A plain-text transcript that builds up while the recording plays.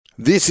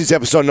This is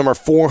episode number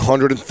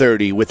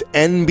 430 with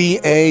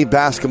NBA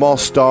basketball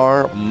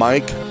star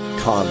Mike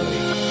Conley.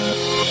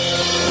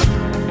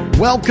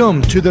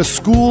 Welcome to the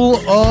School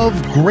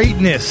of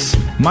Greatness.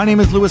 My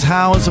name is Lewis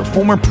Howes,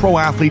 former pro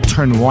athlete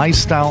turned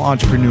lifestyle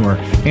entrepreneur,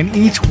 and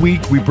each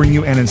week we bring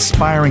you an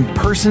inspiring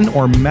person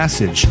or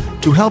message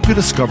to help you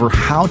discover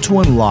how to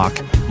unlock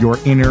your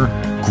inner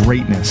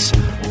greatness.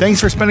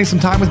 Thanks for spending some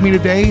time with me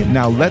today.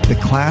 Now let the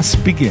class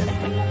begin.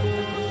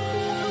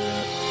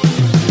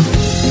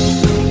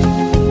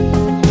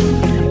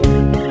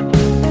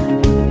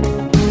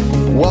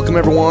 Welcome,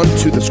 everyone,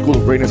 to the School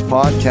of Greatness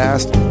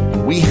podcast.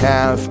 We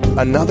have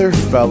another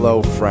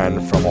fellow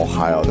friend from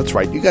Ohio. That's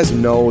right. You guys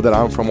know that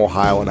I'm from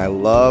Ohio, and I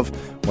love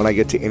when I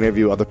get to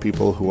interview other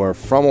people who are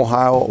from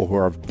Ohio or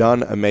who have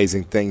done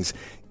amazing things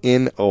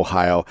in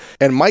Ohio.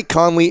 And Mike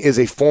Conley is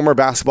a former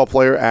basketball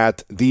player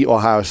at The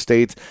Ohio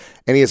State,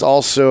 and he is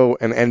also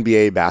an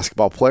NBA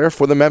basketball player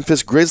for the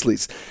Memphis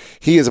Grizzlies.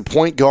 He is a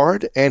point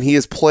guard, and he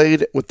has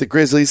played with the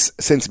Grizzlies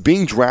since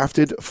being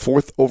drafted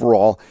 4th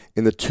overall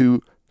in the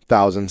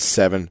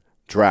 2007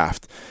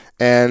 draft.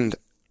 And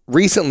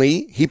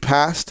recently, he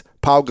passed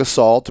Pau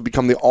Gasol to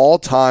become the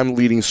all-time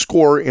leading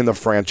scorer in the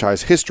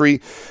franchise history.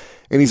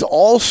 And he's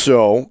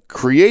also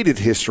created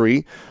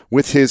history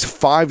with his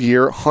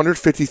 5-year,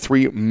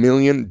 $153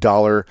 million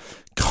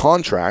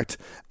contract,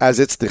 as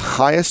it's the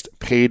highest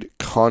paid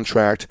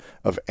contract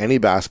of any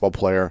basketball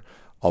player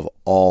of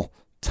all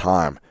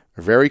time.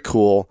 Very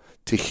cool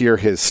to hear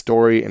his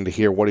story and to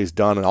hear what he's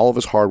done and all of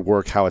his hard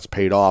work, how it's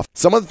paid off.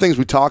 Some of the things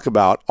we talk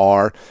about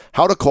are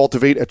how to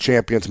cultivate a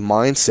champion's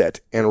mindset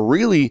and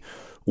really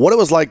what it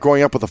was like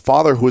growing up with a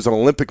father who was an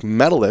Olympic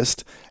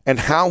medalist and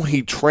how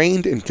he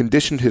trained and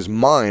conditioned his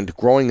mind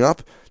growing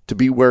up to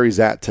be where he's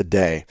at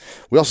today.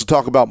 We also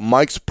talk about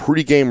Mike's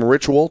pregame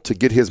ritual to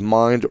get his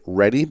mind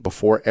ready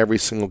before every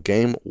single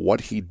game,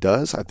 what he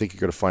does. I think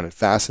you're going to find it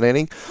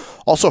fascinating.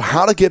 Also,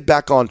 how to get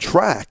back on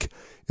track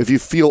if you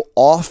feel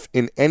off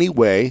in any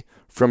way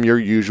from your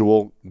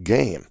usual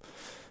game.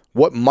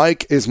 What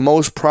Mike is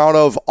most proud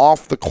of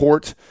off the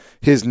court,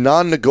 his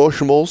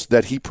non-negotiables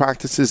that he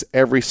practices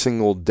every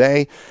single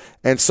day,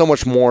 and so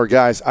much more.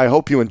 Guys, I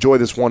hope you enjoy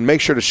this one.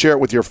 Make sure to share it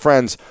with your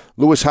friends.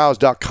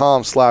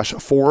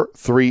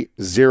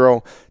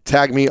 LewisHowes.com/430.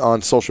 Tag me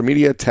on social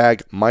media.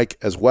 Tag Mike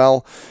as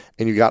well.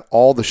 And you got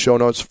all the show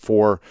notes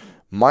for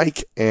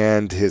Mike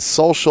and his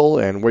social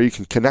and where you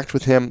can connect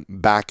with him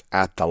back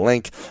at the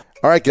link.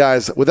 All right,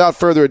 guys, without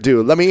further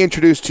ado, let me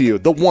introduce to you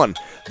the one,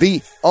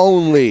 the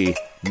only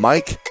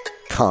Mike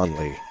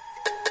Conley.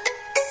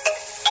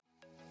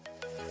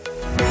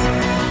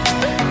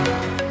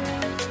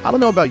 I don't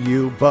know about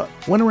you, but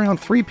when around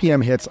 3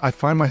 p.m. hits, I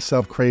find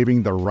myself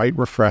craving the right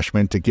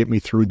refreshment to get me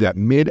through that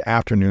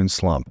mid-afternoon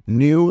slump.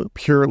 New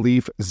Pure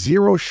Leaf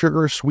Zero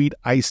Sugar Sweet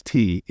Iced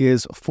Tea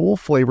is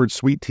full-flavored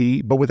sweet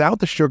tea, but without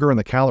the sugar and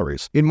the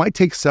calories. It might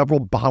take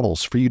several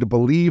bottles for you to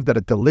believe that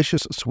a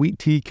delicious sweet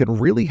tea can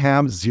really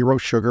have zero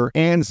sugar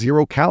and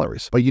 0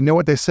 calories. But you know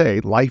what they say,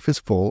 life is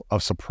full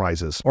of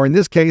surprises. Or in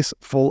this case,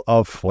 full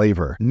of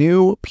flavor.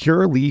 New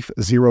Pure Leaf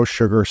Zero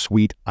Sugar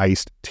Sweet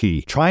Iced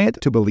Tea. Try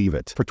it to believe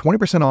it. For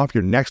 20% off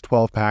your next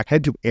 12-pack,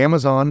 head to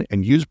Amazon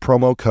and use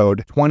promo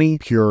code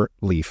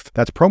 20PureLeaf.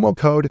 That's promo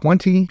code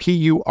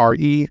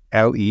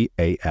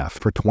 20PureLeaf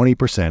for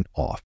 20%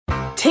 off.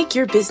 Take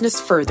your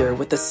business further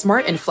with the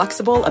smart and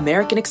flexible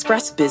American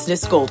Express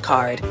Business Gold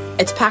Card.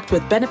 It's packed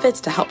with benefits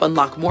to help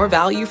unlock more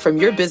value from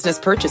your business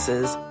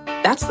purchases.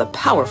 That's the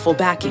powerful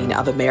backing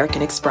of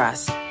American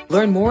Express.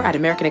 Learn more at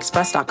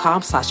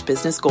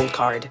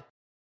americanexpress.com/businessgoldcard.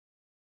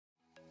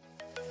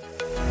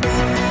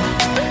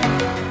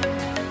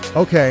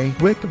 Okay,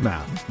 quick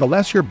math. The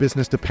less your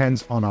business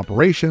depends on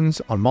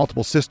operations, on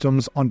multiple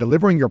systems, on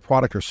delivering your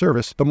product or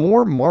service, the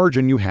more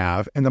margin you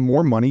have and the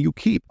more money you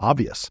keep.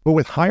 Obvious. But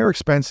with higher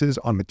expenses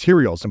on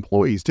materials,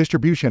 employees,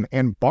 distribution,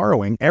 and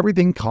borrowing,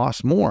 everything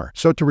costs more.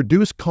 So to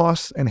reduce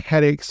costs and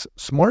headaches,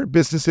 smart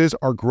businesses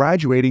are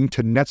graduating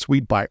to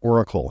NetSuite by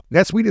Oracle.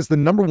 NetSuite is the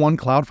 #1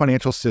 cloud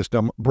financial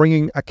system,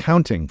 bringing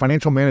accounting,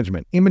 financial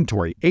management,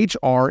 inventory,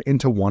 HR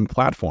into one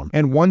platform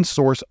and one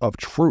source of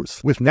truth.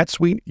 With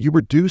NetSuite, you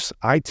reduce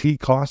IT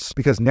costs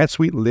because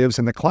NetSuite lives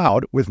in the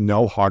cloud with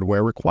no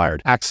hardware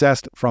required,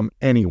 accessed from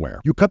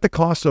anywhere. You cut the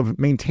cost of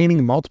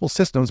maintaining multiple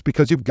systems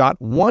because you've got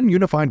one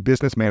unified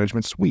business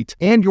management suite,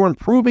 and you're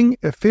improving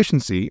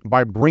efficiency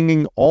by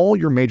bringing all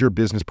your major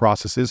business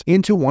processes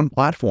into one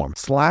platform,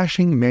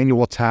 slashing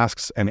manual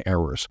tasks and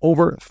errors.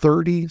 Over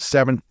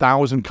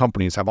 37,000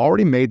 companies have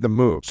already made the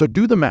move, so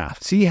do the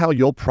math. See how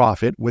you'll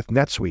profit with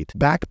NetSuite.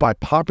 Backed by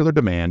popular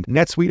demand,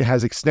 NetSuite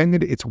has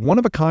extended its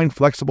one-of-a-kind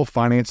flexible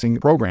financing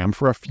program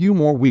for a few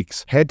more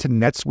weeks. Head to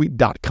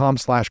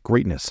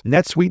netsuite.com/greatness.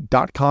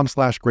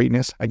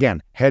 netsuite.com/greatness.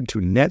 Again, head to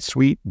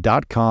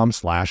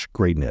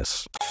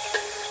netsuite.com/greatness.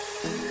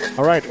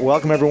 All right,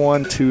 welcome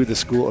everyone to the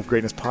School of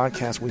Greatness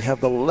podcast. We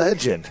have the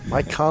legend,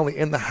 Mike Conley,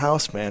 in the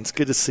house, man. It's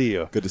good to see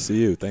you. Good to see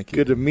you. Thank you.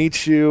 Good to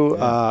meet you.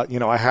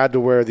 Yeah. I had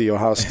to wear the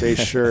Ohio State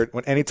shirt.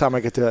 Anytime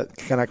I get to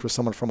connect with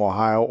someone from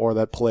Ohio or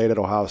that played at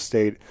Ohio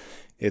State,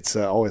 it's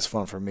always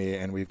fun for me.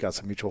 And we've got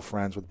some mutual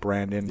friends with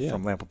Brandon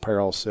from Lamp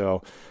Apparel.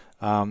 So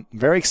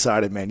very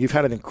excited, man. You've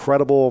had an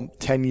incredible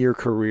 10-year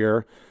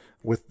career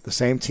with the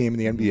same team in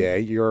the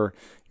NBA. You're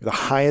the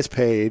highest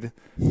paid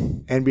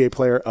NBA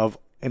player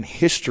in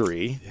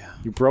history.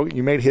 Yeah.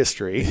 You made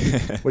history,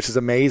 which is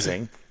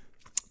amazing.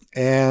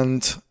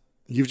 And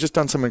you've just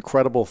done some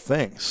incredible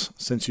things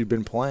since you've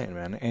been playing,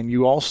 man. And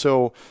you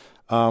also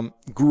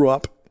grew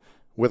up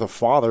with a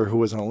father who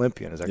was an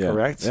Olympian. Is that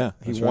correct? Yeah.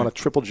 He won a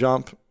triple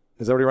jump.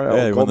 Is that what he won?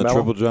 Yeah, he won the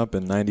triple jump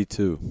in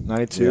 92.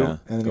 92? Yeah,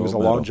 and then he was a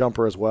long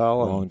jumper as well.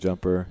 Long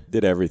jumper.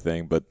 Did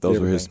everything, but those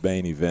were his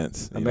main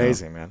events.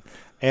 Amazing, man.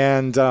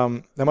 And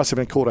that must have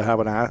been cool to have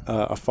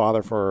a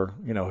father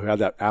who had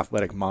that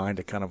athletic mind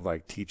to kind of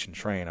like teach and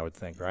train, I would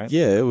think, right?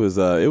 Yeah, it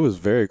was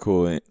very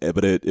cool,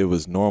 but it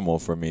was normal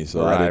for me,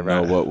 so I didn't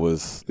know what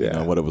was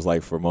what it was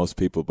like for most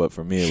people, but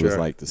for me it was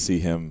like to see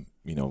him,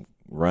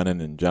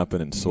 running and jumping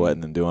and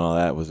sweating and doing all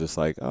that was just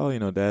like,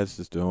 Dad's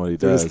just doing what he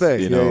does,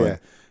 and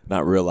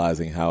not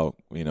realizing how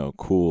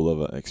cool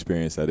of an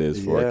experience that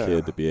is for a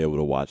kid to be able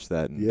to watch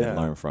that and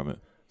learn from it.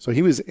 So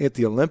he was at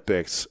the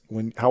Olympics.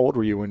 How old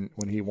were you when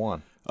he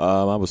won?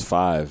 I was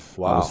 5.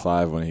 Wow. I was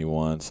 5 when he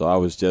won. So I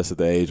was just at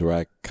the age where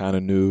I kind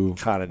of knew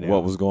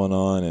what was going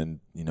on. And,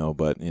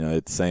 but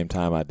at the same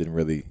time, I didn't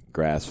really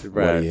grasp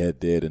what he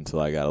did until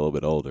I got a little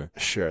bit older.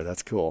 Sure.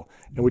 That's cool.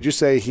 And would you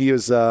say he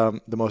was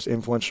the most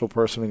influential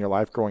person in your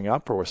life growing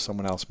up, or was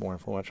someone else more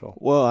influential?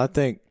 Well, I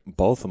think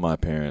both of my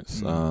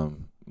parents,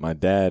 my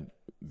dad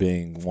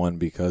being one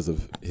because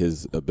of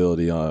his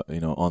ability,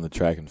 on the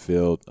track and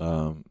field,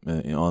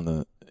 and on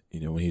the,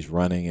 when he's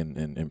running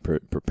and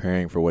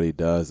preparing for what he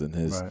does and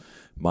his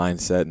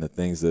mindset and the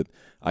things that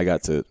I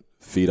got to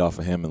feed off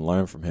of him and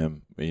learn from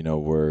him,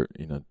 were,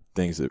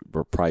 things that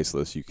were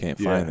priceless. You can't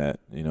find that,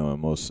 in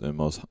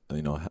most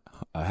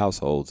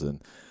households.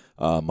 And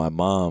my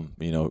mom,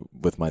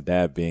 with my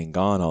dad being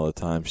gone all the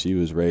time, she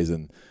was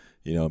raising,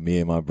 me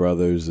and my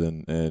brothers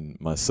and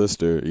my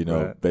sister,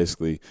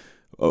 basically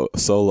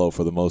solo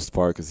for the most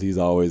part, because he's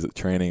always at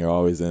training or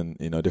always in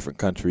a different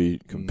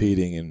country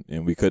competing,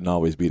 and we couldn't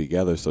always be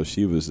together. So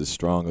she was as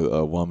strong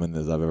a woman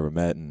as I've ever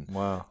met, and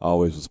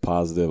always was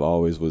positive,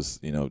 always was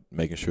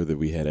making sure that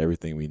we had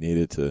everything we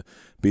needed to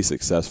be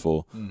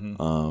successful,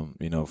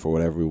 for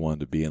whatever we wanted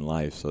to be in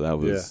life. So that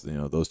was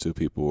those two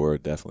people were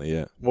definitely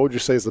it. What would you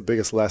say is the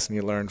biggest lesson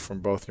you learned from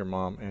both your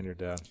mom and your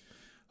dad?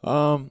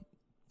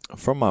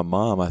 From my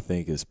mom, I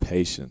think, is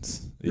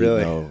patience.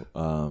 Really?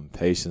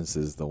 Patience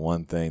is the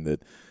one thing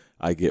that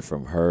I get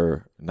from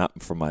her,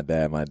 not from my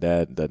dad. My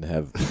dad doesn't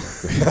have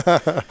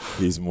 –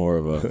 he's more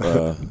of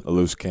a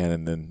loose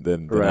cannon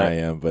than I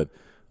am. But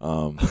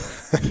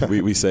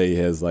we say he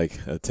has, like,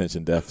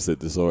 attention deficit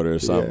disorder or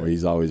something where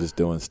he's always just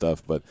doing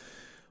stuff. But,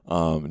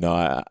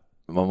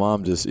 my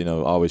mom just,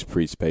 always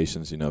preached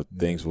patience.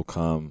 Things will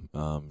come.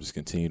 Just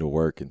continue to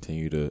work,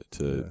 continue to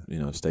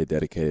stay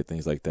dedicated,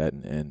 things like that,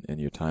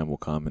 and your time will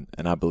come.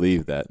 And I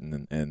believe that.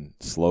 And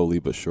slowly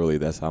but surely,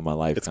 that's how my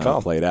life kind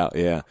of played out.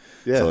 Yeah.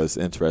 So it's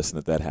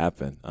interesting that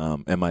happened.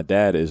 And my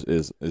dad is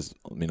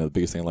the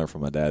biggest thing I learned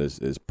from my dad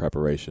is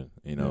preparation.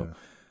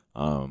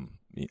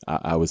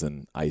 I was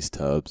in ice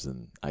tubs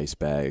and ice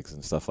bags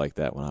and stuff like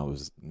that when I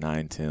was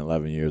 9, 10,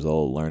 11 years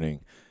old, learning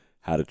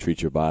how to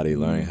treat your body,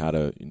 learning how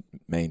to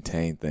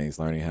maintain things,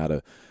 learning how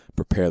to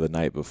prepare the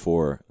night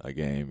before a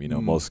game.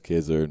 Most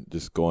kids are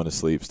just going to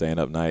sleep, staying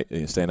up late,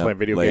 playing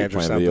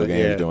video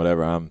games, doing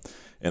whatever. I'm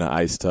in an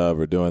ice tub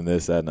or doing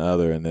this, that, and the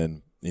other, and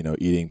then,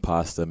 eating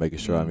pasta, making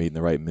sure I'm eating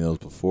the right meals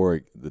before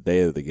the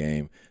day of the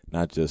game,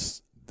 not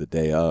just the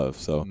day of.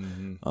 So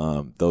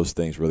those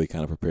things really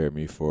kind of prepared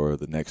me for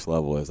the next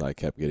level as I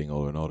kept getting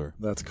older and older.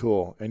 That's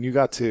cool. And you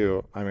got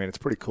to, it's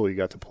pretty cool you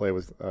got to play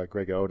with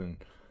Greg Oden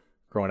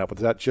growing up. Was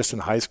that just in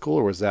high school,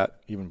 or was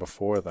that even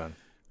before then?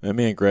 And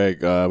me and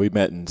Greg, we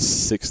met in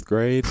 6th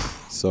grade.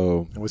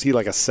 So was he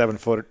like a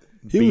 7-foot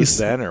beast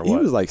then, or what? He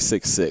was like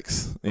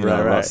 6'6",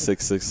 about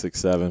 6'6",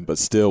 6'7", but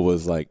still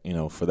was like,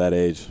 for that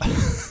age,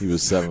 he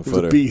was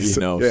 7-footer.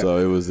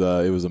 So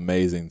it was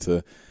amazing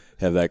to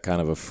have that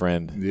kind of a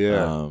friend.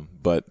 Yeah.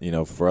 But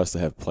for us to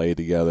have played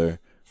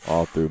together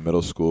all through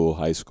middle school,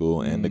 high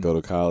school, and to go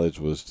to college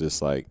was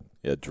just like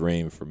a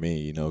dream for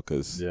me.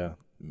 Because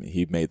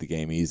he made the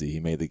game easy. He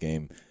made the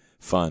game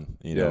fun,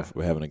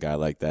 for having a guy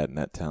like that and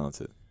that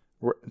talented.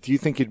 Do you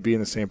think you'd be in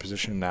the same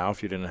position now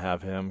if you didn't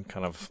have him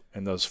kind of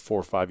in those 4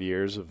 or 5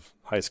 years of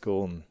high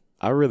school? And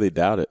I really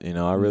doubt it.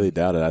 I really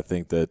doubt it. I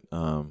think that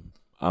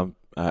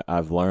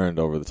I've learned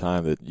over the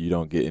time that you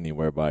don't get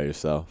anywhere by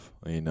yourself,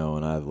 and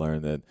I've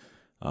learned that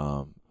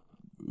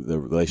the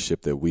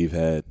relationship that we've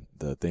had,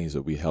 the things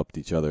that we helped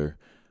each other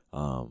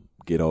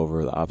get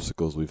over, the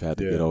obstacles we've had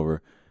to get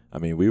over,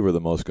 we were the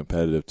most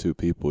competitive two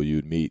people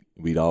you'd meet.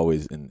 We'd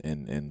always,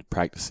 in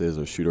practices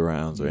or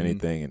shoot-arounds or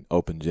anything, in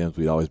open gyms,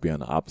 we'd always be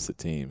on the opposite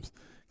teams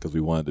because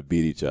we wanted to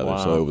beat each other.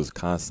 Wow. So it was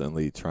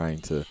constantly trying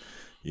to,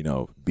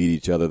 beat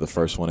each other, the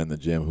first one in the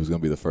gym, who's going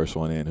to be the first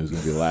one in, who's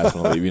going to be the last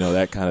one to leave.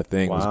 That kind of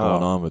thing was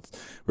going on. But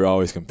we're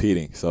always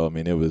competing. So,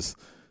 it was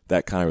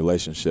that kind of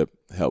relationship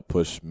helped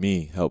push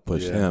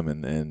him,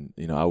 and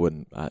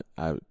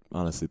I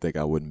honestly think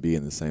I wouldn't be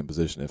in the same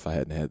position if I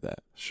hadn't had that.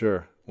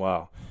 Sure.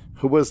 Wow.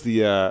 Who was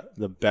the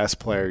best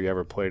player you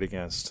ever played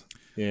against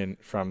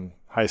from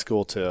high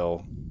school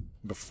till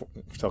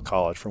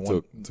college?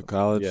 To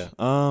college?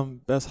 Yeah.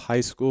 Best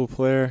high school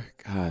player?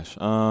 Gosh.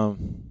 I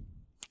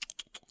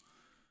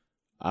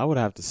would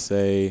have to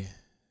say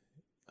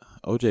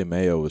O.J.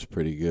 Mayo was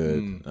pretty good.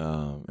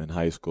 In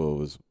high school,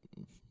 was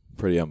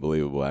pretty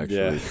unbelievable,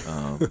 actually,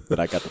 that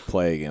I got to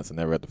play against. I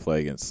never got to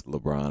play against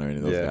LeBron or any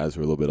of those guys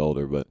who were a little bit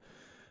older, but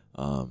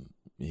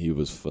he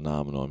was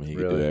phenomenal. I mean, he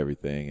could do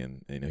everything,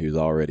 and he was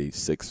already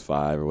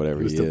 6'5" or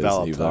whatever he is. He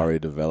was already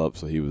developed,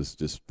 so he was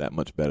just that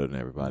much better than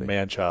everybody.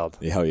 Man-child.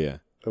 Oh, yeah.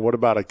 But what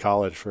about at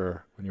college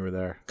for when you were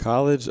there?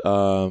 College,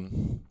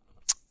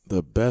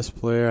 the best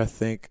player, I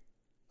think,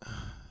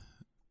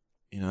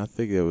 I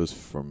think it was,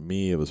 for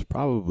me, it was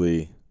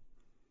probably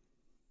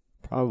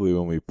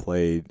when we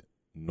played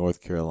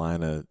North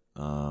Carolina.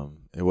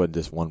 It wasn't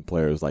just one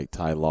player. It was like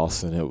Ty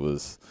Lawson. It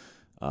was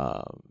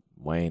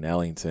Wayne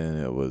Ellington.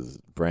 It was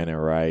Brandon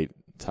Wright,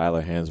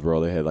 Tyler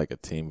Hansbrough. They had like a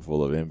team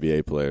full of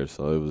NBA players.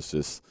 So it was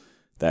just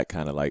that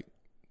kind of like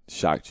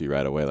shocked you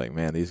right away. Like,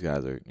 man, these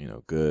guys are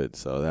good.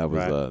 So that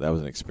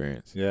was an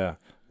experience. Yeah.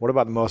 What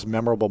about the most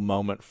memorable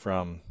moment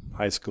from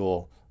high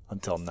school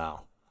until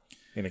now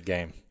in a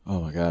game? Oh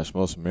my gosh,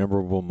 most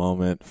memorable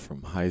moment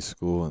from high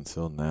school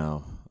until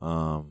now.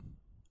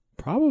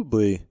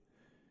 Probably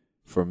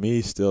for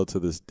me still to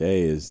this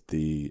day is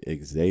the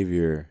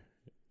Xavier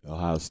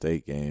Ohio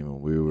State game when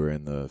we were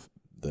in the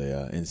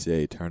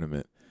NCAA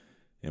tournament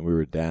and we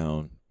were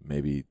down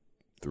maybe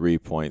 3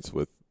 points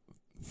with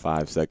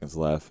 5 seconds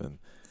left, and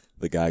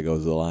the guy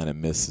goes to the line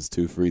and misses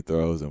 2 free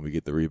throws, and we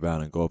get the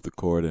rebound and go up the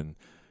court, and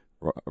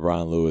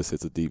Ron Lewis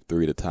hits a deep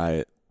 3 to tie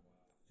it,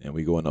 and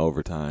we go into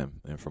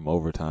overtime. And from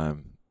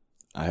overtime,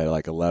 I had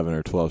like 11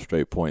 or 12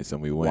 straight points,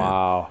 and we win.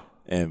 Wow.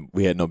 And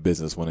we had no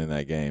business winning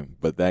that game.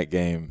 But that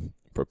game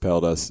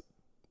propelled us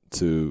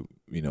to,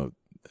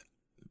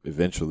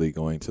 eventually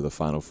going to the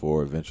Final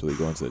Four, eventually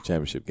going to the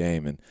championship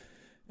game,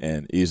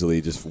 and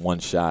easily just one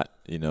shot,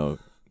 there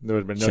would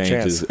have been no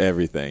changes chance.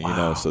 Everything,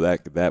 Wow. So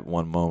that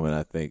one moment,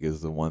 I think,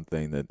 is the one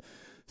thing that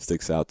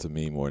sticks out to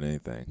me more than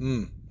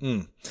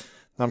anything.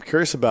 I'm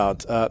curious about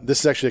this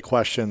is actually a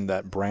question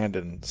that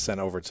Brandon sent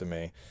over to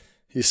me.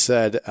 He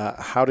said,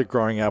 how did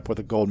growing up with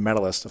a gold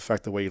medalist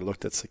affect the way you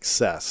looked at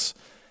success?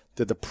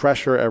 Did the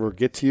pressure ever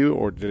get to you,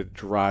 or did it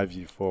drive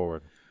you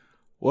forward?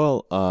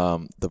 Well,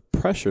 the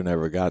pressure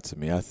never got to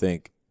me. I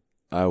think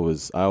I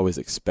always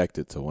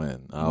expected to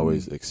win. I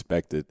always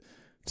expected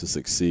to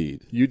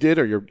succeed. You did,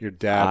 or your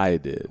dad? I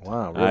did.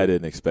 Wow, really? I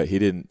didn't expect. He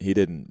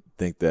didn't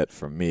think that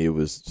from me. It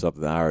was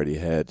something I already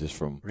had just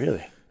from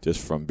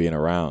being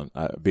around.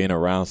 Being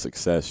around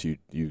success, you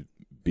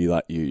be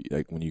like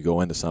when you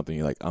go into something,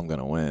 you're like, I'm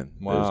gonna win.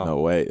 Wow. There's no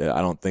way.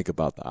 I don't think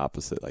about the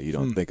opposite. Like, you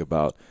don't think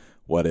about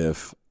what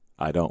if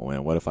I don't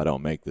win? What if I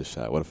don't make this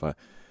shot? What if I?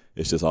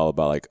 It's just all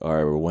about like, all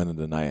right, we're winning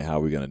tonight. How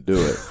are we gonna do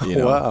it?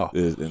 Wow.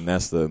 And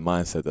that's the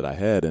mindset that I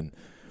had.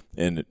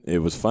 And it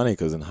was funny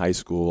because in high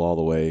school all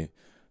the way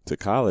to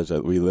college,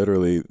 we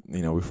literally,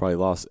 we probably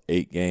lost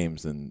 8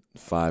 games in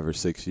 5 or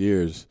 6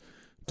 years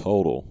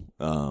total,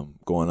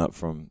 going up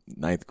from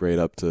 9th grade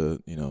up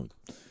to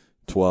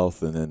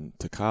 12th and then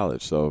to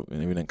college. So,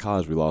 and even in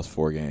college, we lost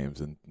 4 games,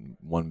 and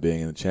one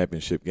being in the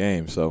championship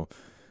game. So,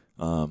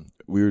 I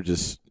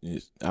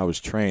was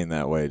trained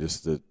that way,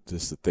 just to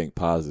think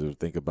positive,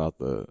 think about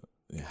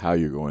how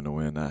you're going to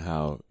win, not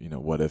how,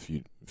 what if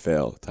you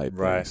fail type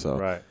thing. So,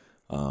 right.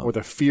 Or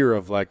the fear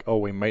of like, oh,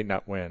 we might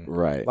not win.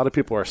 Right. A lot of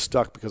people are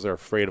stuck because they're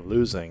afraid of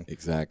losing.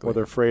 Exactly. Or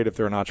they're afraid if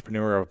they're an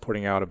entrepreneur of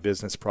putting out a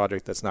business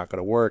project that's not going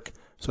to work.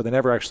 So they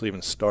never actually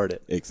even start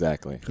it.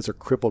 Exactly. Because they're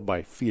crippled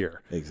by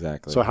fear.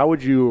 Exactly. So how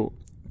would you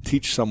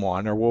teach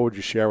someone, or what would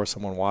you share with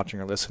someone watching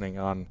or listening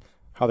on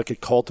how they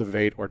could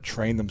cultivate or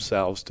train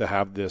themselves to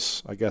have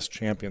this, I guess,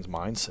 champion's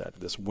mindset,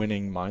 this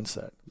winning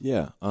mindset?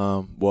 Yeah.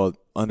 Well,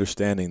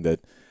 understanding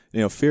that,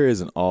 fear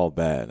isn't all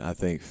bad. I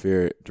think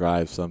fear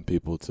drives some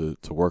people to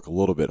work a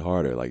little bit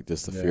harder, like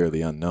just the fear of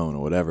the unknown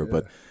or whatever. Yeah.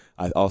 But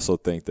I also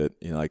think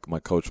that, like my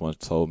coach once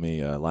told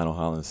me, Lionel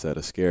Hollins said,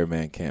 a scared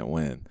man can't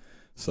win.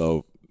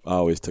 So I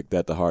always took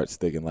that to heart,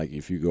 thinking like,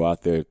 if you go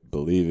out there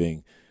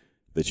believing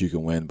that you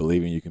can win,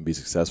 believing you can be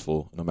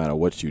successful no matter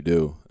what you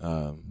do,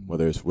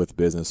 whether it's with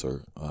business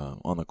or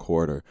on the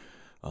court or,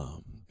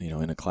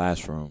 in a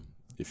classroom.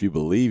 If you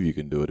believe you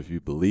can do it, if you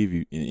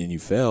believe and you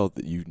failed,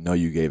 that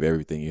you gave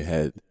everything you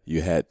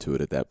had to it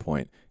at that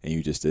point, and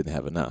you just didn't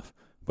have enough.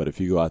 But if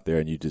you go out there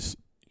and you just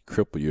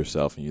cripple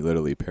yourself and you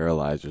literally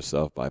paralyze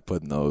yourself by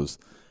putting those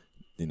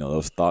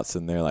thoughts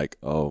in there, like,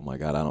 oh my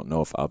God, I don't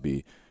know if I'll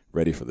be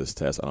ready for this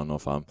test. I don't know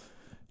if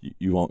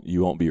you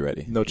won't be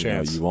ready. No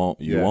chance. You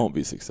won't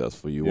be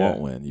successful. You won't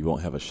win. You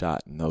won't have a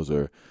shot. And those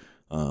are,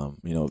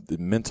 the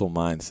mental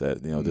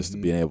mindset, just to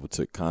being able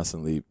to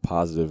constantly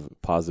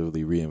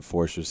positively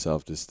reinforce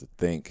yourself, just to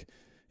think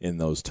in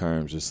those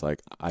terms, just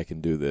like, I can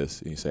do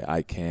this. And you say,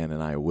 I can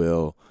and I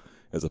will.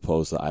 as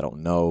opposed to I don't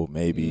know,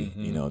 maybe,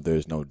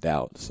 there's no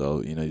doubt.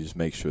 So, you just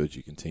make sure that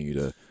you continue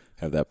to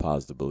have that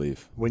positive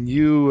belief. When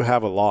you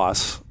have a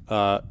loss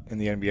in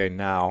the NBA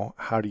now,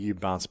 how do you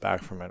bounce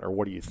back from it, or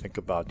what do you think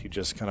about? Do you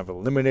just kind of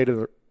eliminate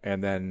it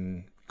and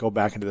then go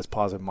back into this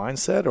positive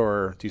mindset,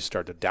 or do you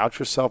start to doubt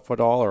yourself at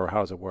all, or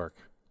how does it work?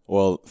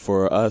 Well,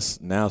 for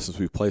us now, since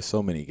we play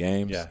so many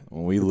games,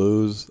 when we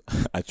lose,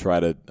 I try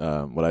to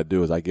what I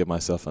do is I give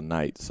myself a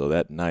night. So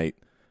that night,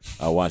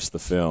 I watch the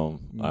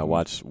film. I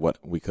watch what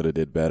we could have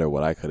did better,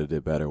 what I could have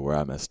did better, where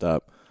I messed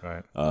up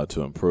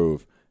to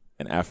improve.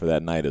 And after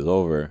that night is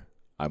over,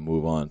 I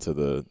move on to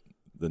the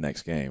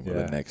next game or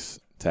the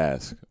next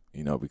task.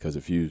 Because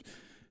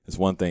it's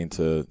one thing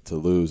to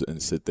lose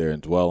and sit there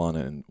and dwell on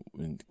it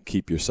and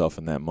keep yourself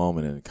in that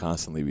moment and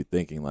constantly be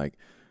thinking like,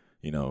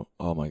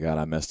 oh my God,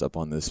 I messed up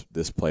on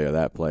this play or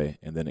that play,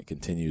 and then it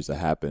continues to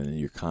happen, and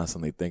you're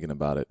constantly thinking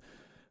about it.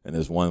 And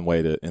there's one way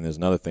and there's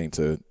another thing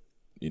to,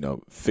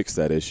 fix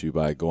that issue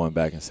by going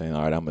back and saying,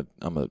 all right, I'm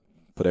gonna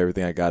put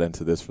everything I got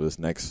into this for this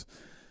next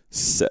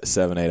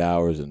 7-8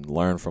 hours and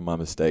learn from my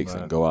mistakes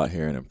and go out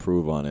here and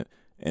improve on it.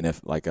 And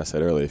if, like I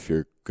said earlier, if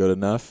you're good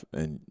enough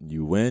and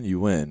you win, you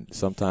win.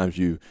 Sometimes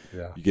you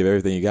give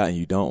everything you got and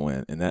you don't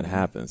win, and that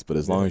happens. But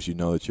as long as you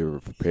know that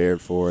you're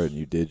prepared for it and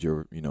you did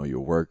your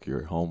work,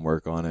 your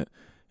homework on it,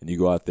 and you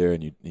go out there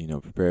and you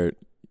prepare,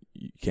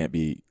 you can't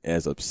be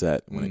as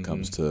upset when it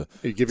comes to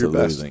you give your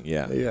losing.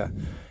 best. Yeah.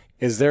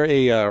 Is there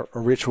a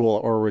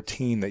ritual or a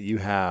routine that you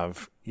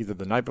have either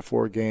the night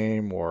before a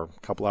game or a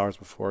couple hours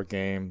before a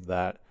game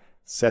that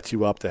sets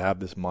you up to have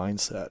this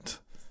mindset?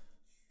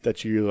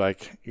 That you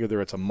like,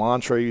 either it's a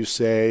mantra you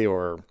say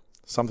or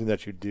something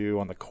that you do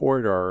on the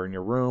court or in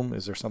your room.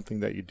 Is there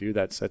something that you do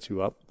that sets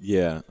you up?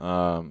 Yeah.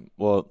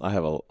 Well, I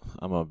have a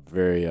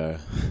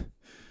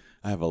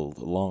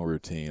long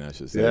routine, I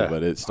should say,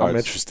 but it starts. I'm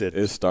interested.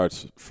 It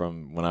starts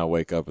from when I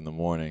wake up in the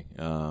morning.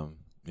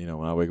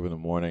 When I wake up in the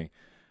morning,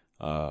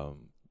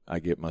 I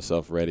get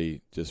myself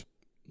ready. Just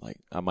like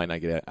I might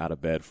not get out of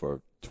bed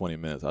for 20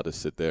 minutes. I'll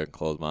just sit there and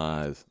close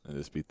my eyes and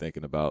just be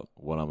thinking about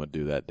what I'm going to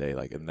do that day,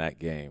 like in that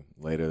game,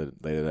 later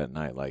that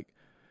night, like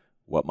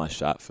what my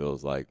shot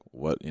feels like,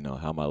 what,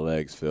 how my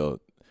legs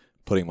feel,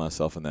 putting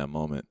myself in that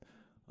moment.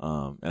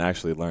 And I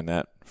actually learned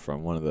that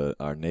from one of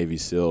our Navy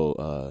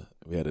SEAL,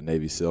 we had a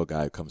Navy SEAL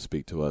guy come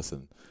speak to us,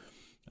 and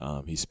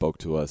he spoke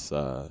to us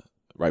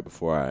right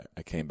before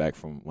I came back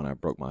from when I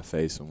broke my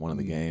face in one of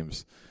the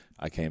games.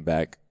 I came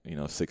back,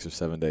 6 or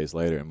 7 days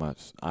later, and my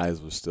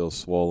eyes were still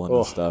swollen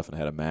and stuff, and I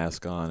had a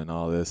mask on and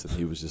all this. And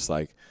he was just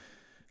like,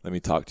 let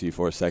me talk to you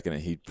for a second.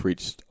 And he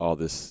preached all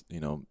this,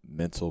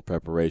 mental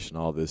preparation,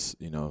 all this,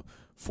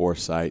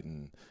 foresight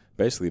and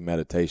basically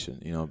meditation,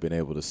 being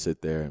able to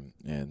sit there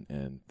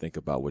and think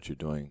about what you're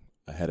doing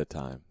ahead of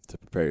time to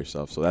prepare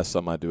yourself. So that's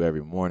something I do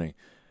every morning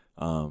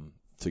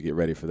to get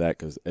ready for that,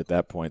 because at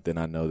that point, then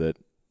I know that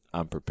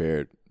I'm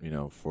prepared,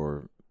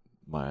 for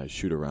my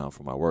shoot around,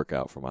 for my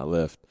workout, for my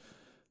lift.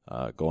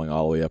 Going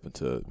all the way up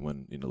into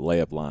when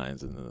layup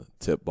lines and the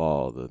tip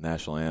ball, the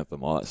national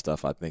anthem, all that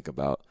stuff I think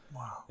about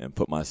and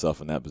put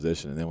myself in that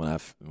position. And then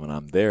when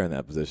I'm there in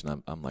that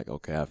position, I'm like,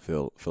 okay, I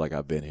feel like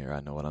I've been here. I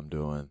know what I'm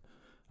doing.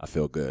 I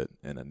feel good,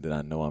 and then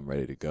I know I'm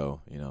ready to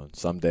go.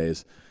 Some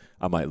days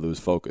I might lose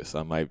focus.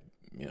 I might,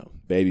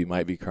 baby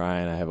might be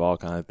crying. I have all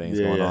kinds of things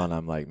going on.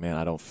 I'm like, man,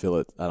 I don't feel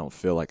it. I don't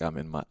feel like I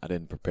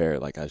didn't prepare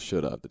it like I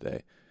should have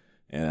today.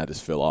 And I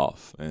just feel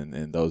off.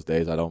 And those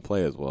days I don't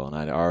play as well. And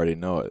I already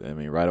know it. I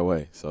mean, right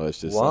away. So it's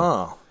just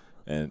wow.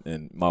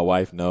 And my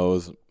wife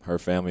knows, her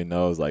family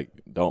knows, like,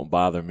 don't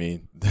bother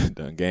me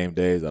on game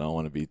days. I don't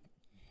want to be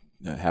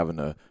having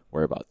to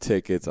worry about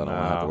tickets. I don't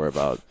want to have to worry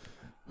about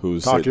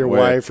who's talk to your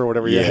wife or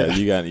whatever. Yeah,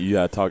 you got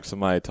to talk to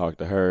somebody, talk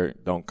to her.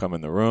 Don't come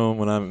in the room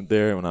when I'm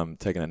there, when I'm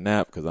taking a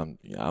nap, because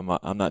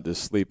I'm not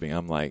just sleeping.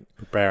 I'm like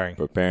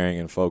preparing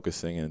and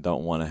focusing, and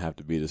don't want to have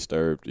to be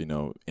disturbed,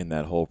 in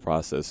that whole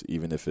process,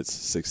 even if it's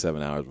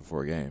 6-7 hours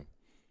before a game.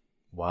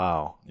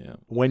 Wow. Yeah.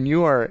 When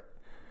you are,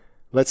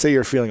 let's say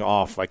you're feeling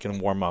off, like in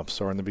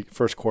warm-ups or in the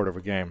first quarter of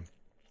a game,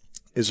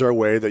 is there a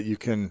way that you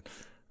can,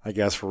 I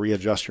guess,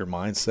 readjust your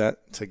mindset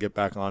to get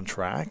back on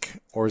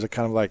track? Or is it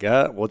kind of like,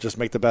 we'll just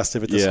make the best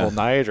of it this whole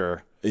night?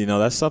 Or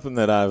that's something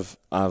that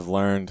I've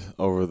learned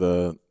over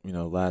the,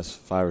 last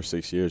 5 or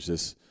 6 years,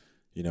 just,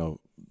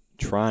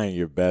 trying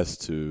your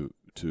best to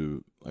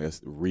I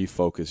guess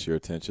refocus your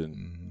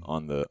attention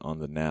on the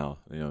now.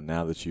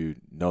 Now that you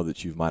know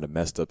that you might have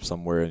messed up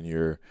somewhere in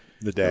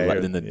the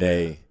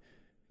day,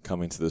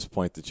 coming to this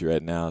point that you're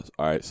at now.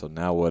 All right, so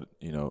now what?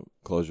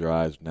 Close your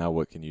eyes. Now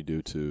what can you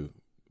do to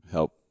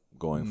help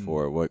going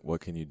forward?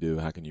 What can you do?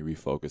 How can you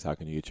refocus? How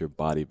can you get your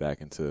body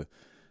back into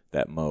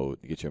that mode?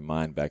 Get your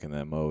mind back in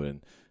that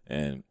mode,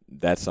 and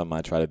that's something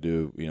I try to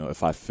do.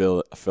 If I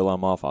feel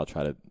I'm off, I'll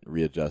try to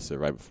readjust it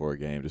right before a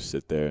game. Just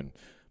sit there and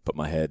put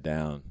my head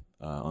down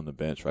on the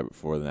bench right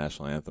before the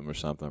national anthem or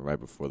something, right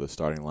before the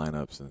starting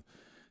lineups, and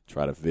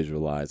try to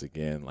visualize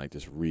again, like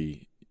just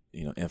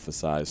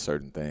emphasize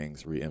certain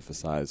things,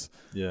 re-emphasize,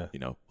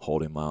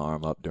 holding my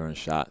arm up during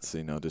shots,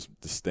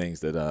 just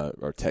things that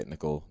are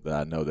technical that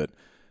I know that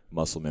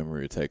muscle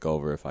memory to take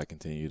over if I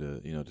continue to,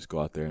 just go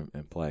out there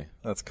and play.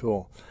 That's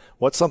cool.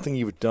 What's something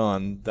you've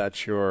done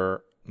that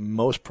you're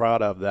most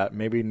proud of that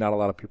maybe not a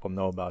lot of people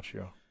know about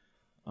you?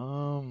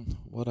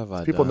 What have I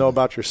done? People know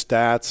about your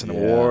stats and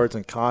awards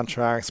and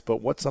contracts,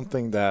 but what's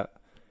something that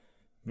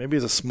maybe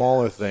is a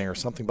smaller thing or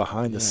something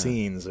behind the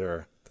scenes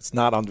or it's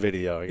not on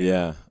video?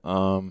 Yeah.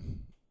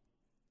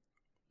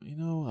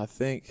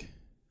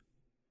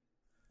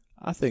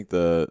 I think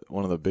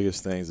one of the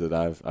biggest things that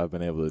I've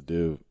been able to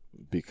do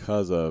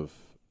because of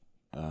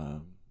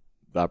the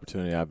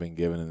opportunity I've been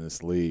given in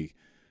this league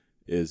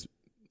is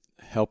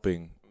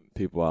helping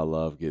people I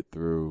love get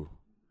through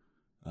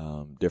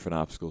different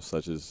obstacles,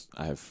 such as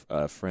I have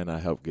a friend I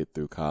helped get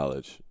through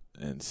college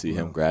and see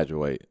him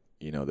graduate,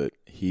 that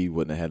he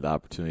wouldn't have had the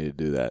opportunity to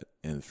do that.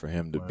 And for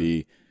him to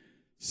be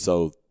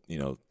so,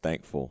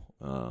 thankful,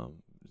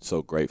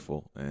 so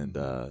grateful. And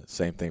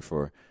same thing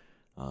for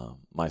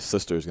my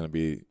sister is going to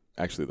be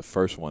actually the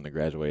first one to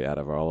graduate out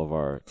of all of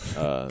our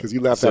because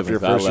you left after your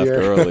first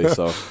year. I left early,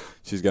 so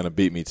she's going to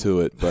beat me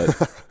to it. But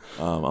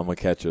I'm going to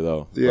catch her,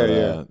 though.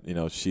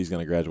 She's going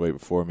to graduate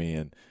before me.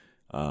 And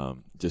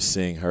just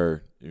seeing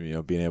her,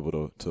 being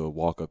able to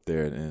walk up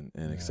there and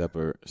accept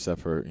her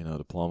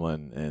diploma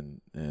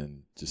and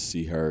just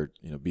see her,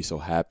 be so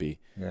happy.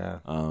 Yeah.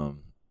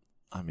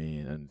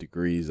 And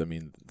degrees.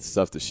 The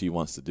stuff that she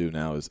wants to do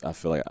now is I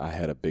feel like I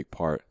had a big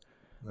part.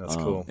 That's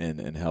cool.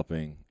 In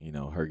helping,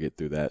 her get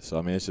through that. So,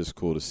 it's just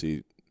cool to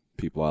see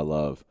people I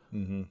love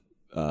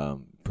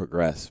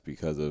progress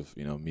because of,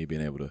 me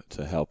being able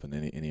to help in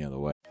any other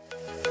way.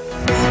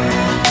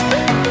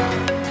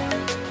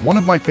 One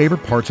of my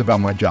favorite parts about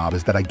my job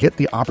is that I get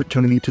the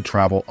opportunity to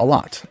travel a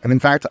lot. And in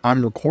fact,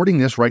 I'm recording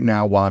this right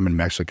now while I'm in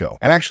Mexico.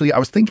 And actually, I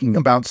was thinking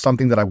about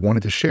something that I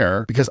wanted to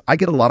share because I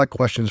get a lot of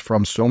questions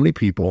from so many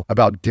people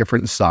about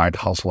different side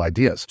hustle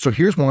ideas. So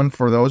here's one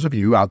for those of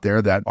you out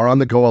there that are on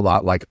the go a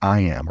lot like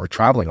I am or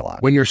traveling a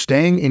lot. When you're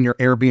staying in your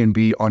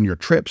Airbnb on your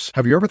trips,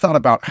 have you ever thought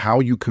about how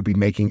you could be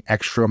making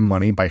extra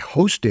money by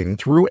hosting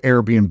through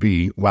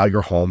Airbnb while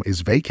your home is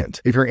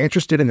vacant? If you're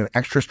interested in an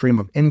extra stream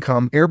of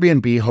income,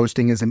 Airbnb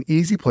hosting is an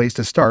easy place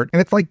to start,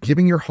 and it's like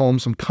giving your home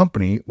some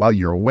company while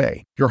you're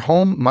away. Your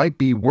home might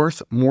be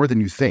worth more than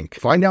you think.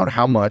 Find out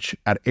how much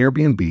at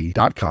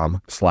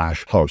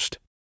airbnb.com/host.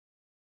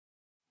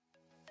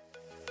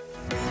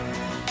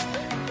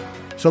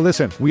 So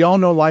listen, we all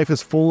know life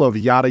is full of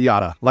yada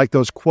yada, like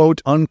those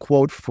quote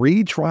unquote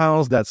free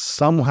trials that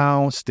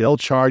somehow still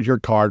charge your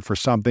card for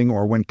something,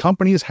 or when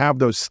companies have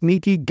those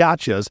sneaky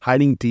gotchas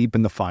hiding deep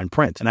in the fine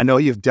print. And I know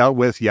you've dealt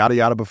with yada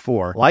yada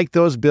before, like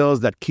those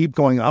bills that keep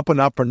going up and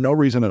up for no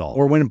reason at all,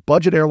 or when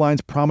budget airlines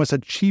promise a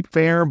cheap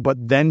fare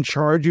but then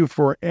charge you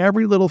for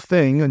every little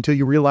thing until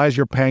you realize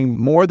you're paying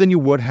more than you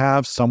would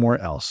have somewhere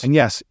else. And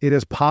yes, it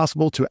is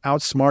possible to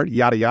outsmart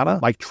yada yada,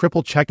 like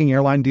triple checking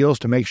airline deals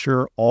to make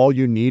sure all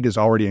you need is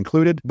already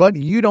included, but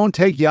you don't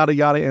take yada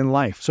yada in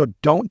life. So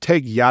don't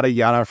take yada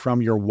yada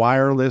from your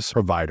wireless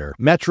provider.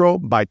 Metro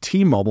by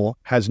T-Mobile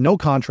has no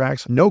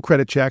contracts, no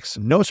credit checks,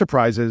 no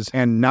surprises,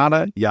 and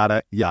nada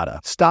yada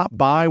yada. Stop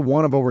by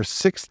one of over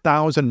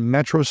 6,000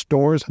 Metro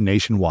stores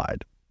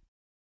nationwide.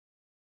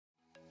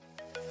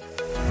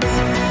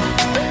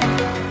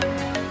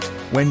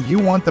 When you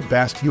want the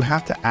best, you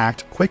have to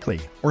act quickly,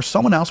 or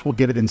someone else will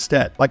get it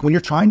instead. Like when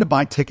you're trying to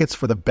buy tickets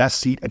for the best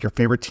seat at your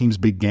favorite team's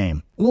big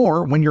game.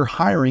 Or when you're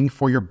hiring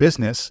for your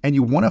business and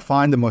you want to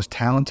find the most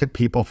talented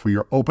people for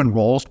your open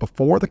roles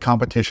before the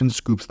competition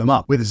scoops them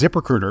up. With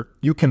ZipRecruiter,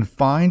 you can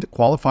find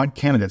qualified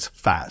candidates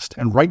fast.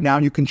 And right now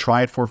you can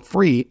try it for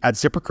free at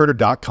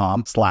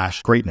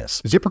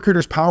ZipRecruiter.com/greatness.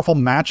 ZipRecruiter's powerful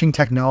matching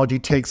technology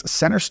takes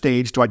center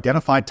stage to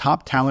identify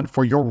top talent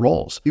for your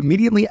roles.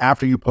 Immediately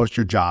after you post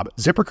your job,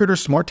 ZipRecruiter's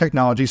smart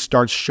technology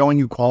starts showing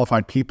you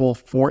qualified people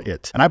for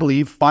it. And I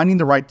believe finding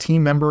the right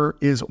team member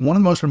is one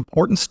of the most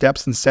important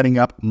steps in setting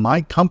up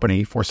my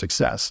company for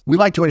success. We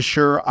like to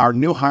ensure our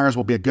new hires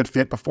will be a good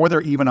fit before they're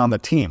even on the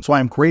team. So I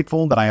am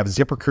grateful that I have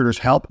ZipRecruiter's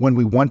help when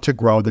we want to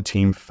grow the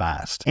team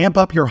fast. Amp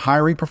up your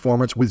hiring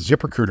performance with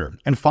ZipRecruiter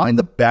and find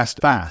the best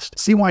fast.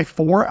 See why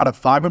 4 out of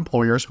 5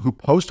 employers who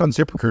post on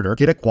ZipRecruiter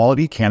get a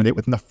quality candidate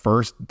within the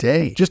first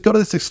day. Just go to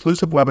this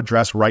exclusive web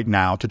address right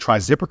now to try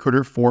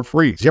ZipRecruiter for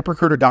free.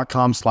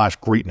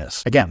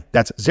 ZipRecruiter.com/greatness. Again,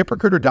 that's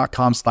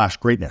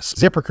ZipRecruiter.com/greatness.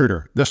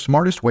 ZipRecruiter, the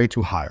smartest way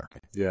to hire.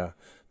 Yeah.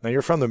 Now,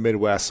 you're from the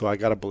Midwest, so I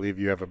got to believe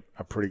you have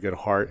a pretty good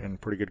heart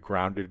and pretty good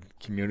grounded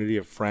community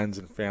of friends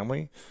and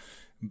family.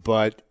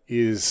 But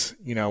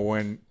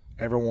when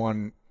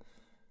everyone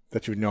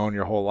that you've known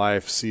your whole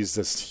life sees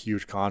this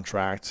huge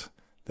contract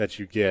that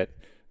you get,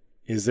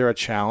 is there a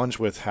challenge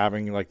with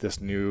having like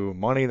this new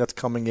money that's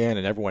coming in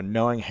and everyone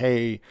knowing,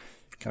 hey,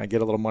 can I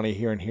get a little money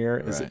here and here?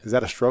 Is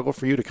that a struggle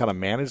for you to kind of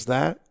manage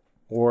that?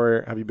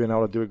 Or have you been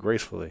able to do it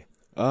gracefully?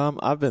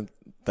 I've been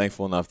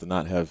thankful enough to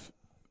not have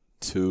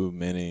too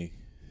many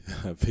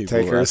people.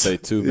 Takers. I say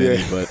too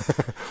many, Yeah.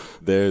 but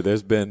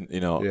there's been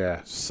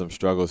Yeah. some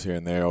struggles here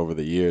and there over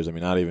the years. I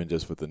mean, not even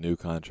just with the new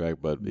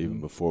contract, but even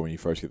before when you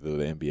first get to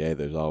the NBA,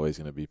 there's always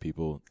going to be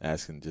people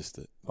asking just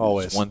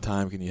Always. one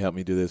time, can you help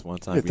me do this? One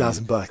time,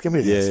 $1,000. Give me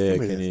yeah, this. yeah.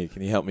 Give me this.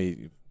 Can you help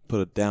me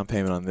put a down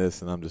payment on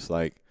this? And I'm just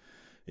like,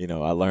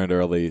 I learned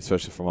early,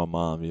 especially from my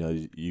mom.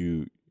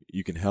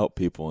 You can help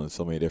people in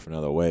so many different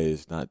other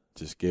ways, not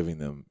just giving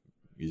them.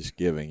 You're just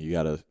giving. You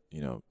got to,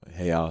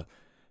 hey, I'll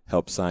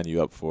help sign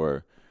you up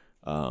for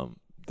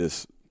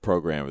this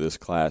program or this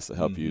class to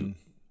help you,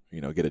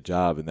 get a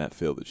job in that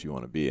field that you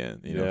want to be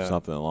in.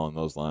 Something along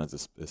those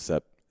lines,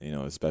 except,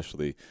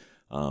 especially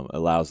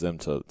allows them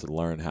to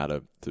learn how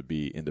to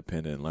be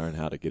independent and learn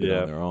how to get it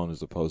on their own,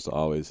 as opposed to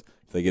always,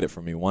 if they get it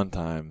from me one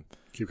time,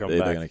 Keep coming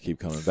back. they're going to keep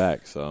coming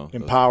back. So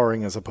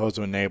Empowering as opposed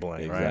to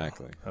enabling,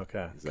 exactly. Right?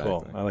 Okay, Exactly.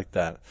 Cool. I like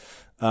that.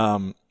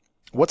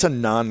 What's a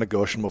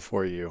non-negotiable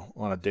for you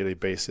on a daily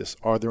basis?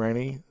 Are there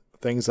any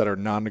things that are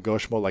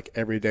non-negotiable, like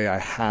every day I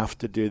have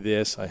to do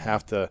this, I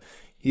have to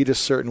eat a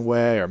certain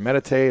way or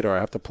meditate, or I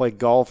have to play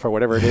golf or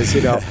whatever it is,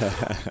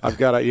 I've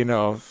got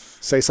to,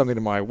 say something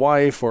to my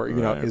wife, or,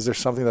 Right. Is there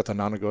something that's a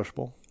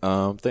non-negotiable?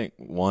 I think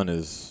one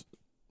is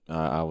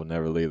I will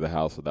never leave the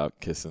house without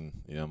kissing,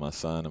 my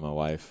son and my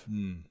wife,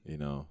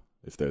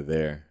 if they're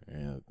there,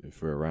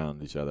 if we're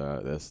around each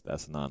other,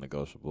 that's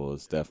non-negotiable.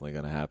 It's definitely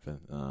going to happen,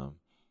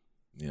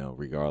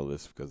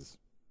 regardless, because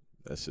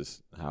that's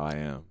just how I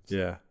am.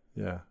 Yeah.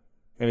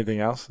 Anything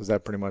else? Is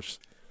that pretty much?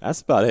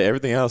 That's about it.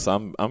 Everything else,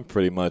 I'm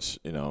pretty much,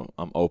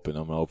 I'm open.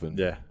 I'm an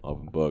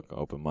open book,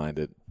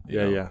 open-minded.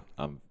 Yeah.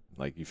 I'm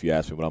like, if you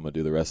ask me what I'm gonna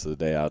do the rest of the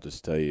day, I'll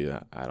just tell you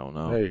I don't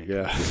know. There you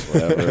go. Just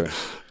whatever.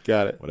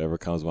 Got it. Whatever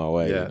comes my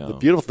way. Yeah. The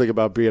beautiful thing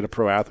about being a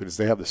pro athlete is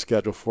they have the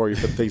schedule for you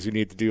for the things you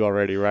need to do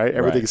already, right?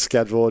 Everything's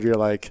scheduled. You're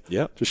like,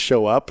 just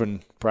show up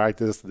and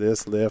practice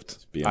this, lift,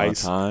 just be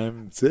ice. on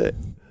time. That's it.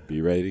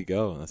 Be ready to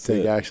go. That's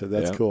Take it. action.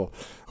 That's cool.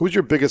 Who's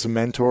your biggest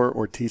mentor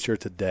or teacher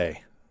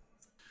today?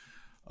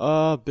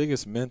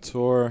 Biggest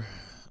mentor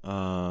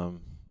or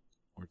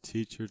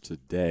teacher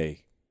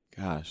today.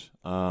 Gosh.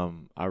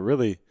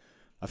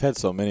 I've had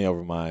so many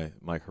over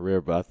my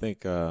career, but I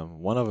think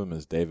one of them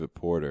is David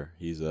Porter.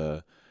 He's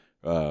a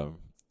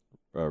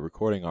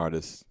recording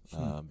artist.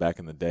 Back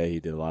in the day, he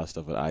did a lot of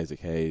stuff with Isaac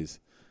Hayes.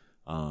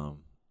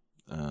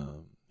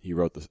 He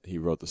wrote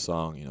the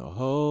song,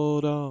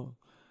 Hold On,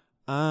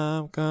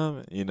 I'm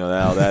Coming.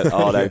 All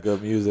that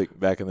good music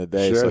back in the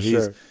day.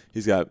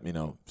 He's got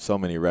so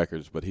many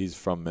records, but he's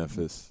from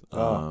Memphis.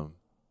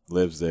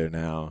 Lives there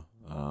now,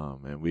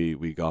 and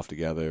we golf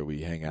together.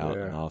 We hang out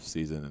in off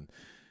season,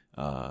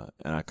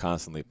 and I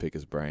constantly pick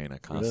his brain. I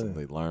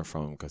constantly learn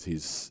from him because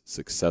he's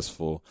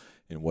successful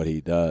in what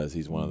he does.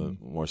 He's one of the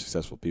more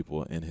successful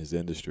people in his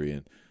industry,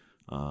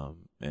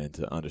 and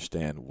to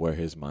understand where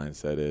his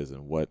mindset is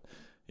and what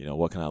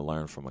can I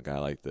learn from a guy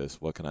like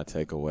this? What can I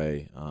take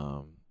away?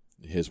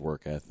 His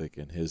work ethic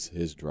and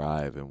his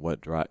drive, and what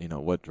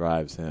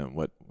drives him,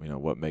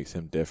 what makes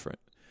him different.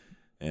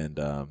 And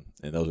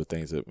those are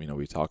things that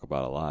we talk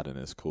about a lot, and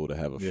it's cool to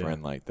have a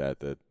friend like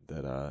that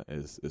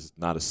is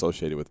not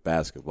associated with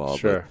basketball,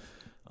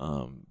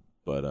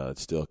 but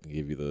still can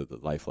give you the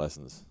life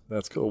lessons.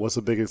 That's cool. What's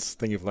the biggest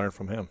thing you've learned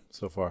from him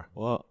so far?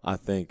 Well, I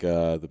think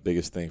the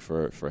biggest thing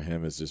for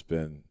him has just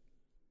been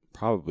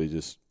probably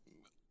just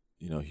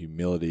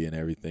humility in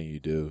everything you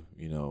do.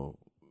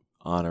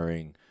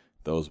 Honoring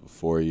those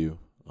before you.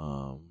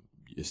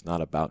 It's not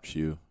about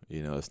you.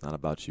 It's not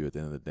about you at the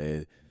end of the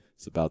day.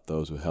 It's about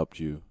those who helped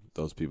you,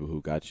 those people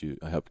who got you,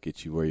 helped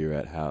get you where you're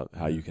at,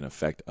 how you can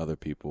affect other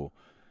people,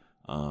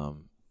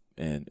 and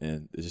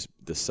it's just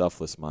the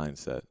selfless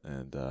mindset,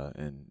 and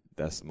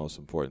that's the most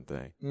important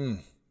thing.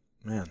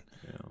 Man,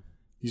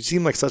 you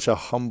seem like such a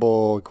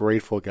humble,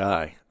 grateful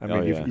guy. I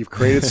mean, you've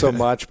created so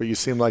much, but you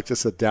seem like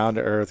just a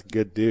down-to-earth,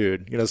 good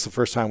dude. It's the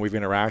first time we've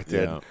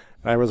interacted. Yeah.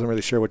 I wasn't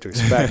really sure what to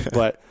expect,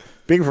 but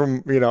being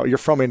from, you're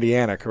from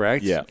Indiana,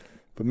 correct? Yeah.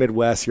 But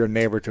Midwest, you're a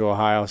neighbor to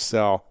Ohio,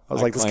 so I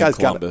was like, this claim guy's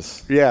got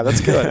Columbus. Yeah,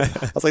 that's good.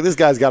 I was like, this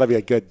guy's got to be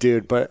a good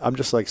dude, but I'm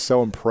just like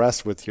so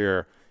impressed with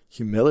your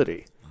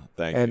humility.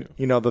 Thank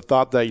you. The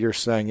thought that you're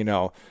saying,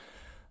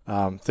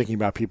 thinking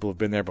about people who've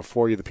been there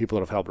before you, the people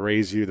that have helped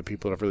raise you, the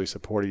people that have really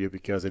supported you,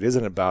 because it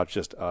isn't about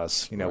just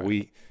us.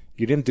 You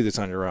didn't do this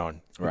on your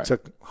own. It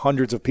took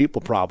hundreds of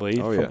people probably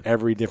from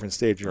every different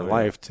stage of your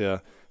life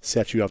to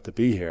set you up to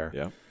be here.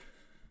 Yeah.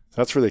 So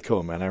that's really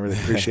cool, man. I really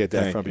appreciate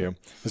that from you.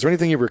 Is there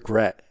anything you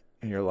regret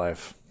in your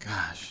life?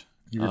 Gosh.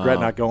 You regret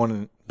not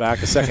going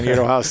back a second year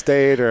to Ohio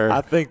State, or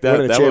I think that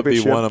would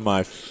be one of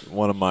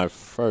my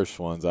first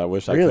ones. I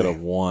wish I could have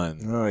won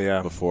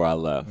before I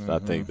left. I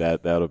think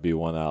that would be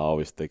one I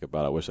always think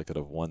about. I wish I could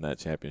have won that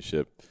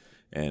championship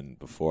and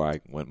before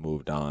I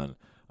moved on.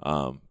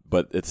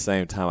 But at the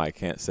same time, I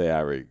can't say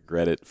I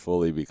regret it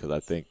fully, because I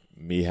think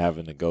me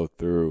having to go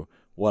through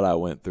what I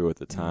went through at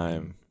the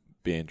time,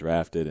 being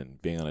drafted and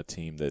being on a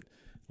team that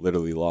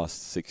literally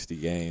lost 60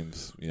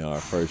 games, my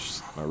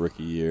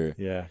rookie year.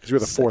 Yeah, because you were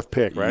the fourth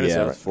pick, right?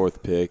 Yeah,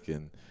 fourth pick,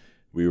 and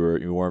we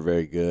weren't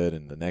very good,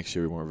 and the next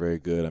year we weren't very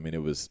good. I mean,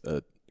 it was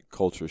a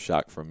culture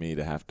shock for me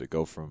to have to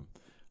go from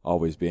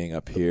always being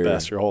up here,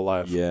 best your whole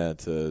life,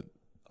 to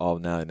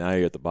now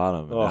you're at the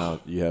bottom. And now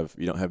you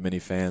don't have many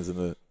fans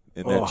in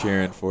there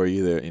cheering for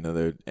you.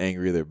 They're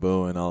angry, they're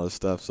booing, all this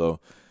stuff. So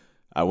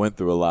I went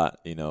through a lot,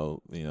 a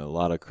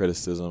lot of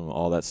criticism,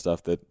 all that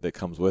stuff that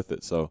comes with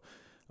it. So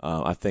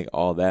I think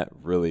all that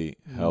really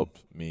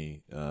helped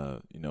me,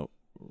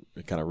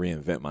 kind of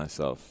reinvent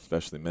myself,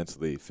 especially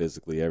mentally,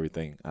 physically,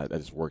 everything. I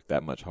just worked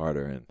that much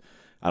harder. And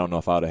I don't know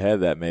if I would have had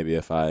that maybe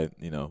if I,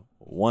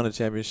 won a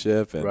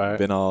championship and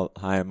been all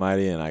high and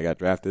mighty and I got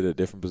drafted at a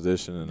different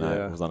position and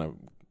I was on a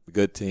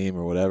good team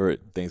or whatever,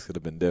 things could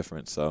have been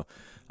different. So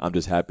I'm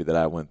just happy that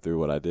I went through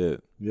what I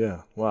did.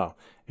 Yeah. Wow.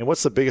 And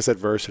what's the biggest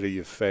adversity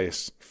you've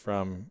faced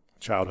from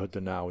childhood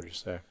to now, would you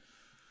say,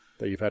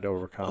 that you've had to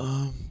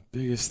overcome?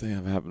 Biggest thing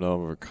I've had to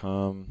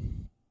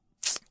overcome.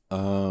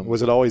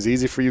 Was it always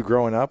easy for you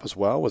growing up as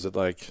well? Was it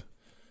like?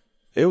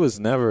 It was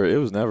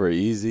never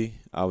easy.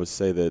 I would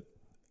say that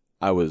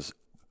I was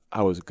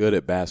good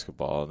at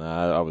basketball.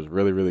 Now I was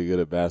really, really good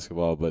at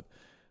basketball, but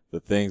the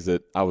things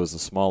that I was the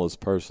smallest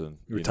person.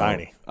 You were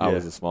tiny. I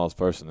was the smallest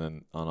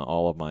person on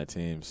all of my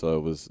teams. So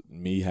it was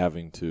me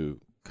having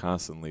to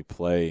constantly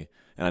play.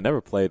 And I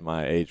never played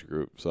my age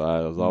group. So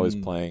I was always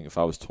playing. If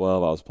I was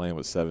 12, I was playing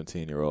with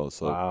 17-year-olds.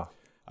 So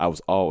I was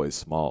always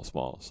small.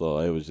 So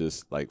it was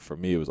just like, for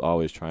me, it was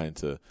always trying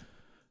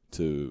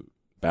to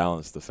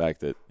balance the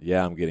fact that,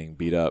 I'm getting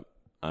beat up.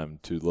 I'm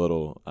too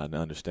little. I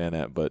understand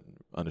that. But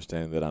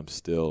understanding that I'm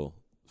still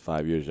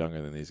 5 years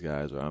younger than these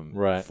guys, or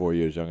I'm 4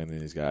 years younger than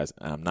these guys,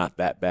 and I'm not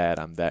that bad.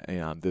 I'm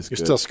this good.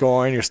 You're still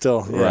scoring. You're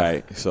still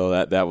right.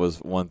 So that was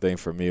one thing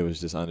for me,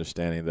 was just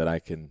understanding that I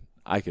can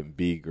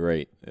be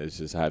great. It's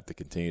just I have to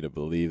continue to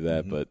believe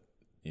that. But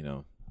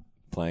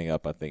playing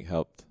up, I think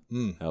helped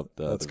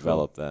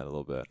develop that a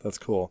little bit. That's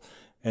cool.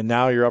 And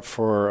now you're up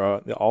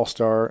for the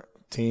All-Star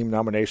team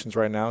nominations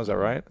right now. Is that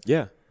right?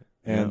 Yeah.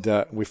 And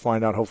we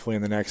find out hopefully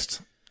in the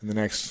next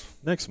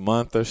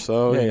month or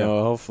so.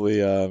 Hopefully,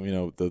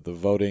 the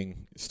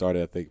voting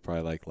started, I think,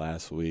 probably like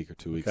last week or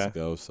 2 weeks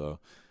ago. So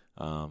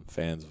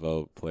fans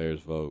vote, players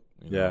vote.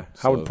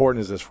 How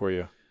important is this for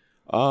you?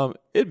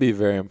 It'd be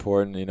very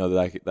important,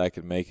 that I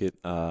could make it.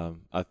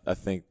 I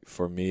think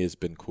for me, it's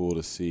been cool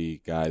to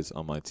see guys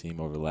on my team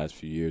over the last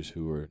few years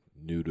who are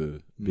new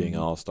to being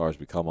all-stars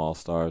become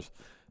all-stars,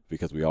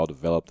 because we all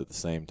developed at the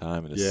same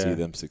time, and to see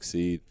them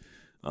succeed.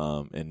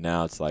 And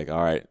now it's like,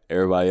 all right,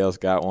 everybody else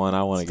got one.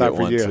 I want to get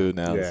one too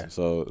now. Yeah.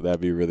 So that'd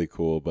be really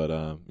cool. But,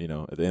 at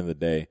the end of the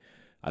day,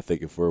 I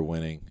think if we're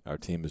winning, our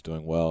team is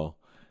doing well,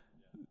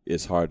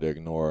 it's hard to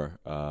ignore,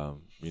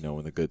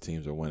 when the good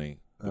teams are winning,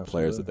 the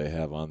players that they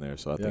have on there.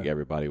 So I think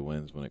everybody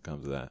wins when it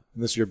comes to that.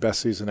 And this is your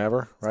best season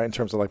ever, right, in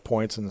terms of like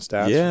points and the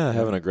stats? Yeah,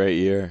 having a great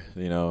year,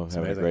 a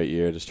great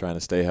year, just trying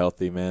to stay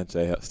healthy, man,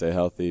 stay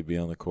healthy, be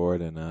on the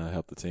court, and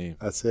help the team.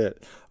 That's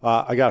it.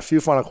 I got a few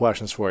final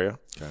questions for you.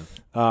 Okay.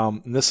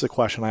 And this is a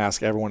question I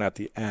ask everyone at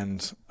the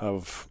end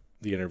of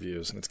the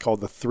interviews, and it's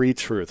called the 3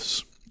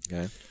 truths.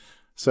 Okay.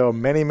 So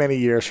many, many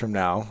years from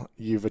now,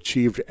 you've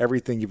achieved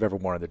everything you've ever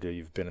wanted to do.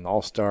 You've been an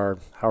all-star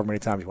however many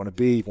times you want to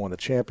be. You've won the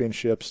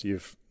championships.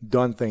 You've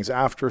done things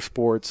after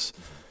sports.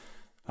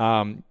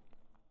 And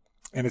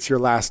it's your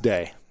last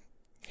day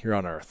here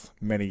on Earth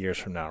many years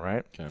from now,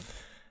 right? Okay.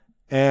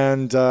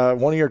 And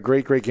one of your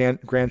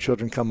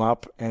great-great-grandchildren come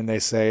up and they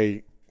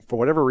say, for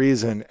whatever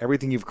reason,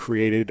 everything you've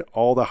created,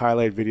 all the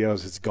highlight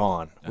videos, it's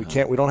gone. We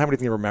don't have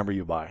anything to remember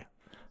you by.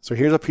 So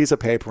here's a piece of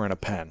paper and a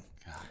pen.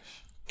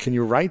 Can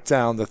you write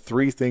down the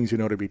 3 things you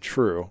know to be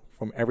true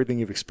from everything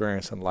you've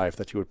experienced in life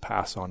that you would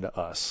pass on to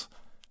us?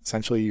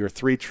 Essentially, your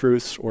 3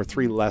 truths or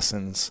 3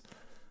 lessons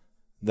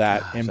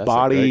that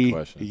embody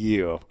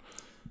you.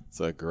 It's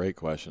a great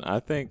question. I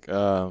think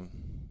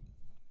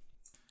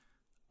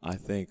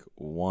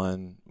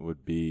one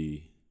would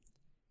be,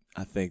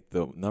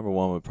 the number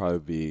one would probably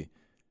be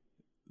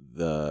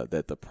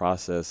that the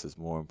process is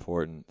more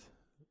important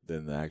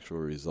than the actual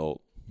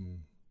result.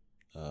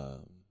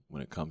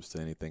 When it comes to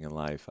anything in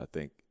life, I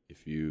think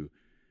if you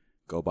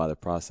go by the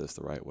process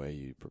the right way,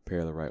 you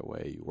prepare the right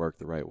way, you work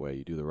the right way,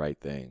 you do the right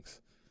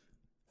things,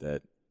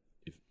 that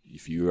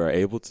if you are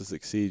able to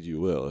succeed,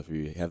 you will. If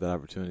you have that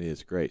opportunity,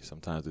 it's great.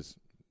 Sometimes it's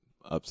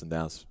ups and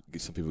downs.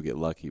 Some people get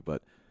lucky,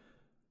 but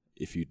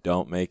if you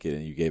don't make it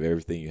and you gave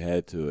everything you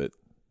had to it,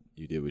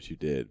 you did what you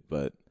did.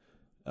 But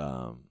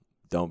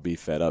don't be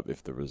fed up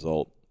if the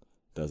result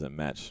doesn't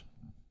match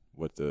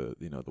what the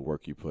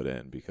work you put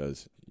in,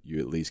 because you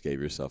at least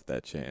gave yourself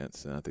that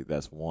chance. And I think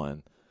that's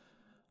one.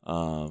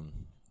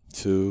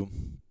 2,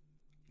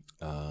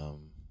 I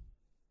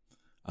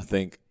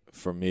think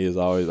for me is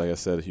always, like I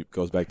said, it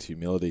goes back to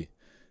humility.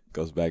 It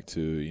goes back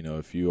to,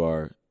 if you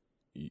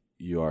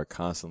are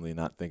constantly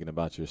not thinking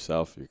about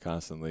yourself, you're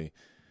constantly,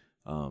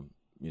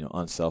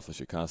 unselfish,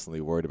 you're constantly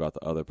worried about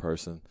the other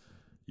person,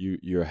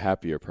 you're a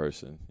happier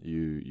person.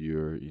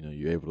 You're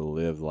able to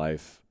live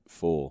life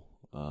full,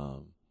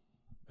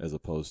 as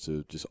opposed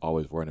to just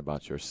always worrying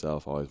about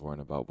yourself, always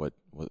worrying about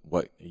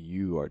what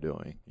you are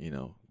doing,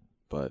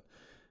 But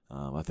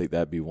I think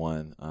that'd be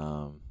one.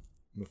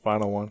 The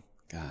final one.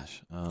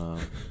 Gosh,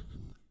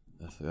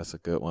 that's a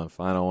good one.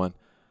 Final one,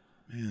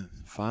 man.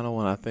 Final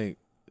one. I think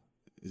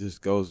it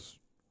just goes.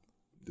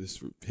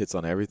 This hits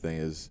on everything.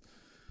 Is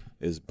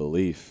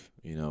belief.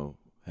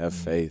 Have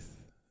faith,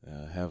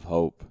 have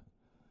hope.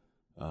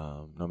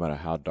 No matter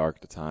how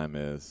dark the time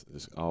is,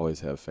 just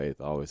always have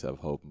faith, always have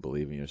hope, and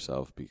believe in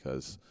yourself,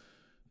 because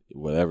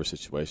whatever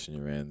situation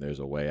you're in, there's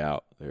a way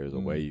out. There's a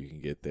way you can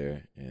get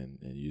there, and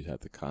you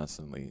have to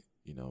constantly,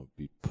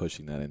 be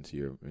pushing that into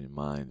your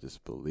mind,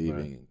 just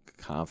believing and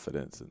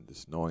confidence, and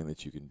just knowing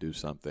that you can do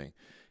something,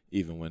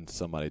 even when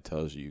somebody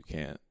tells you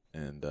can't,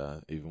 and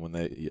even when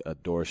a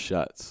door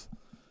shuts,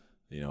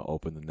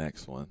 open the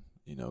next one,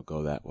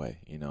 go that way,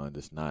 and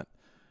just not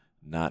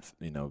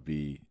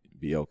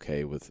be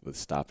okay with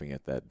stopping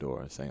at that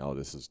door and saying, oh,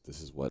 this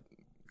is what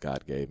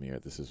God gave me, or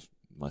this is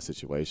my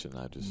situation.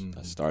 I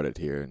started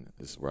here, and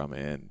this is where I'm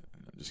in.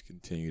 Just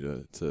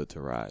continue to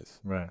rise.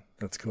 Right.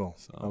 That's cool.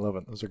 So, I love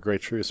it. Those are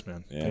great truths,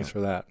 man. Yeah. Thanks for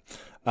that.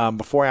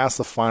 Before I ask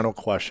the final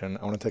question,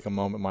 I want to take a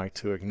moment, Mike,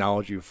 to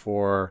acknowledge you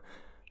for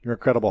your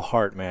incredible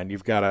heart, man.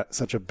 You've got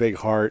such a big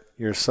heart.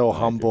 You're so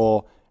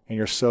humble, and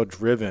you're so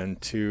driven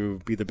to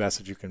be the best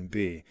that you can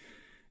be.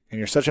 And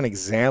you're such an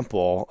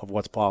example of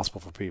what's possible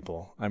for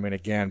people. I mean,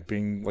 again,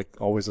 being like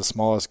always the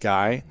smallest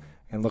guy,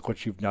 and look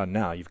what you've done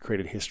now. You've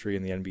created history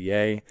in the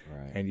NBA,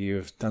 and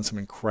you've done some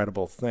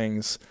incredible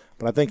things.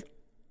 But I think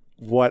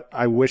what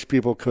I wish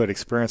people could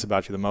experience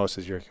about you the most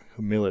is your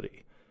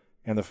humility,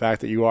 and the fact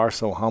that you are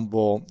so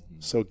humble,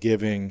 so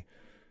giving,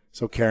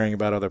 so caring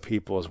about other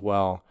people as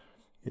well.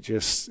 It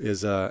just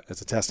is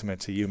it's a testament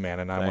to you,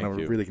 man, and I want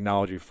to really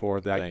acknowledge you for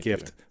that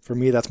gift. For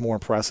me, that's more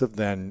impressive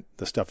than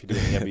the stuff you do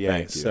in the NBA.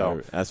 Thank you.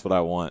 So that's what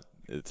I want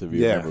to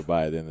be remembered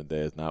by at the end of the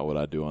day. It's not what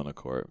I do on the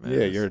court, man.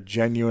 Yeah, you're a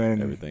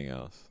genuine, everything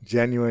else,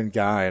 genuine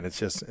guy, and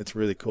it's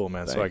really cool,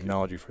 man. So I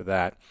acknowledge you for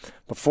that.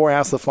 Before I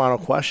ask the final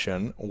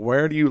question,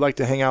 where do you like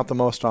to hang out the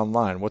most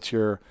online? Do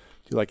you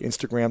like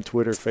Instagram,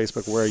 Twitter,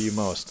 Facebook? Where are you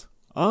most?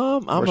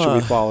 Where should we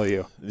follow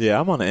you? Yeah,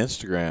 I'm on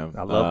Instagram.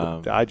 I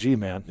love the IG,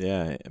 man.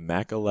 Yeah,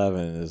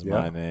 Mac11 is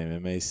my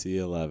name,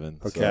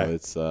 MAC11. Okay.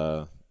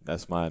 So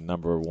that's my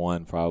number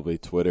one, probably.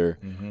 Twitter,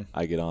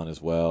 I get on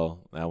as well.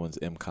 That one's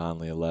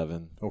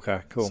Conley11.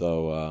 Okay, cool.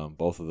 So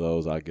both of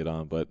those I get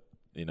on, but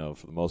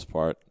for the most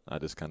part, I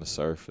just kind of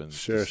surf and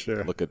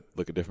look at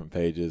different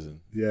pages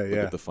and look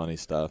at the funny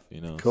stuff.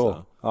 Cool,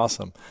 so.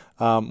 Awesome.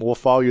 We'll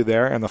follow you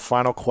there. And the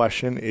final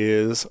question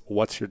is,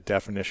 what's your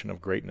definition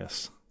of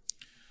greatness?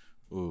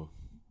 Ooh.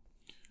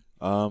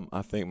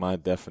 I think my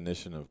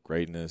definition of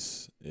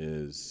greatness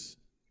is,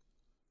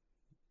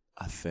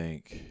 I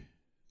think,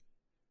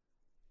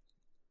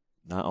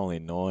 not only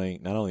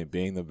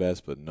being the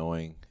best, but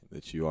knowing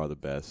that you are the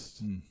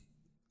best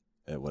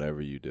at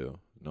whatever you do.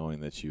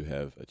 Knowing that you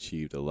have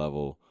achieved a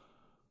level,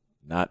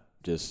 not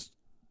because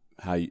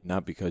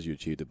you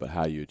achieved it, but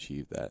how you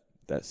achieved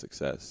that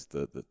success.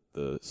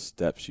 The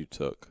steps you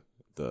took,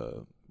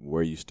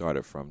 where you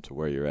started from to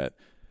where you're at.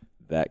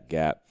 That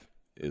gap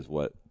is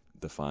what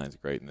defines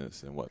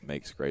greatness and what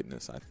makes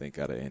greatness, I think,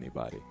 out of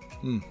anybody.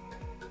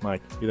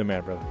 Mike, you're the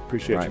man, brother.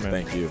 Appreciate you, man.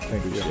 Thank you.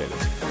 Appreciate it.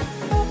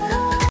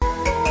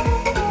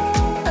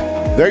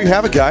 There you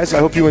have it, guys. I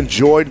hope you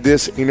enjoyed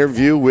this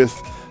interview with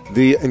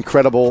the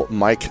incredible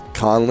Mike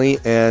Conley,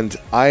 and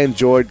I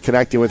enjoyed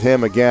connecting with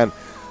him again.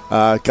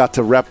 Got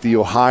to rep the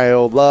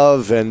Ohio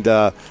love and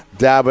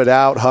dab it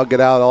out, hug it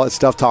out, all that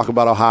stuff, talk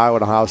about Ohio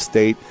and Ohio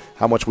State,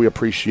 how much we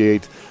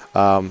appreciate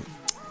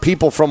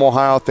people from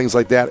Ohio, things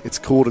like that. It's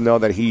cool to know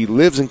that he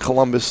lives in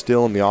Columbus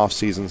still in the off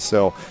season.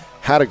 So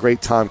had a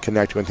great time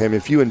connecting with him.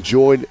 If you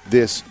enjoyed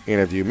this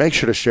interview, make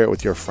sure to share it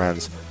with your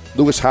friends.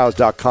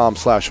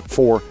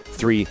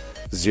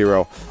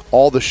 LewisHowes.com/430.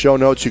 All the show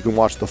notes, you can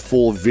watch the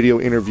full video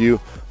interview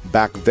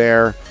back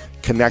there.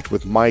 Connect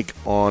with Mike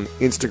on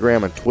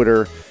Instagram and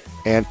Twitter,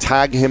 and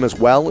tag him as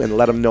well and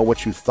let him know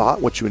what you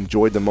thought, what you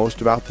enjoyed the most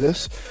about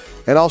this.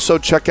 And also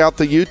check out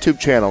the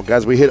YouTube channel.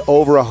 Guys, we hit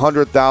over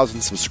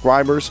 100,000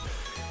 subscribers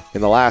in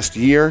the last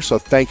year, so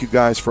thank you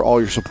guys for all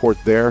your support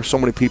there. So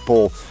many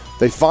people,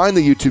 they find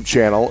the YouTube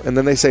channel and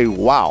then they say,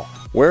 wow,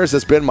 where has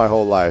this been my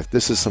whole life?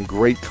 This is some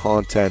great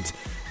content,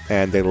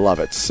 and they love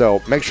it.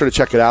 So make sure to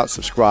check it out,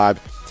 subscribe,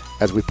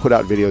 as we put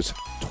out videos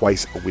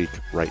twice a week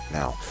right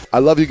now. I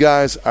love you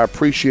guys. I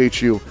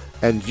appreciate you,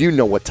 and you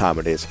know what time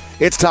it is.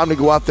 It's time to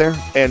go out there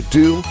and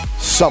do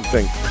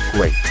something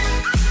great.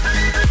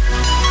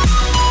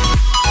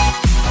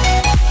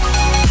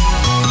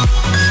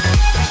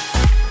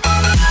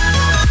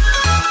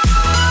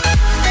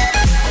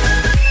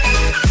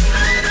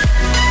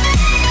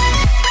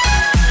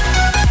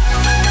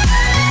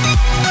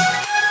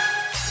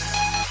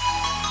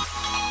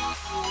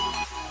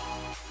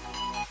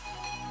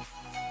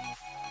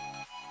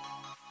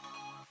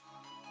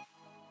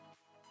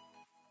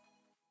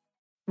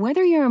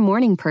 Whether you're a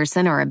morning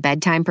person or a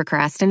bedtime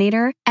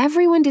procrastinator,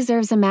 everyone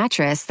deserves a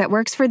mattress that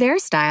works for their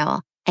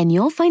style. And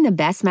you'll find the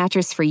best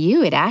mattress for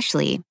you at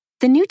Ashley.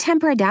 The new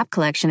Temper-Adapt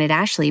collection at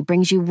Ashley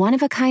brings you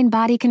one-of-a-kind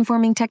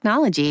body-conforming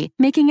technology,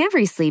 making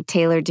every sleep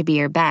tailored to be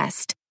your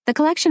best. The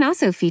collection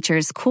also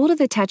features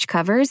cool-to-the-touch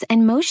covers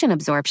and motion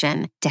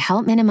absorption to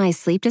help minimize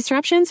sleep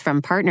disruptions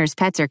from partners,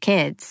 pets, or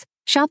kids.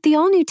 Shop the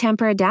all-new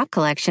Tempur-Adapt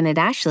collection at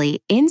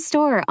Ashley,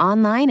 in-store or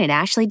online at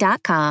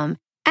ashley.com.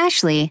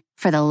 Ashley,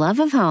 for the love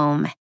of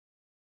home.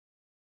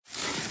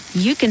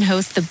 You can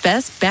host the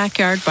best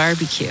backyard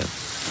barbecue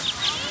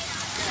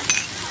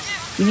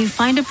when you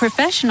find a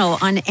professional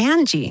on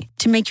Angie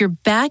to make your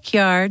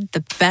backyard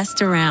the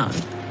best around.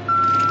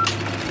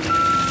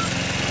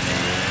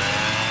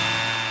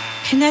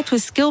 Connect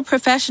with skilled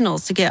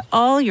professionals to get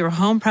all your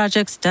home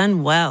projects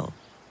done well.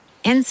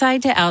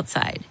 Inside to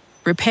outside,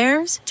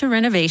 repairs to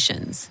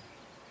renovations.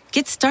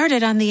 Get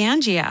started on the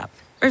Angie app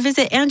or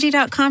visit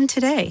Angie.com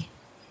today.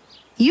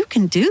 You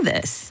can do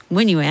this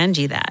when you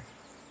Angie that.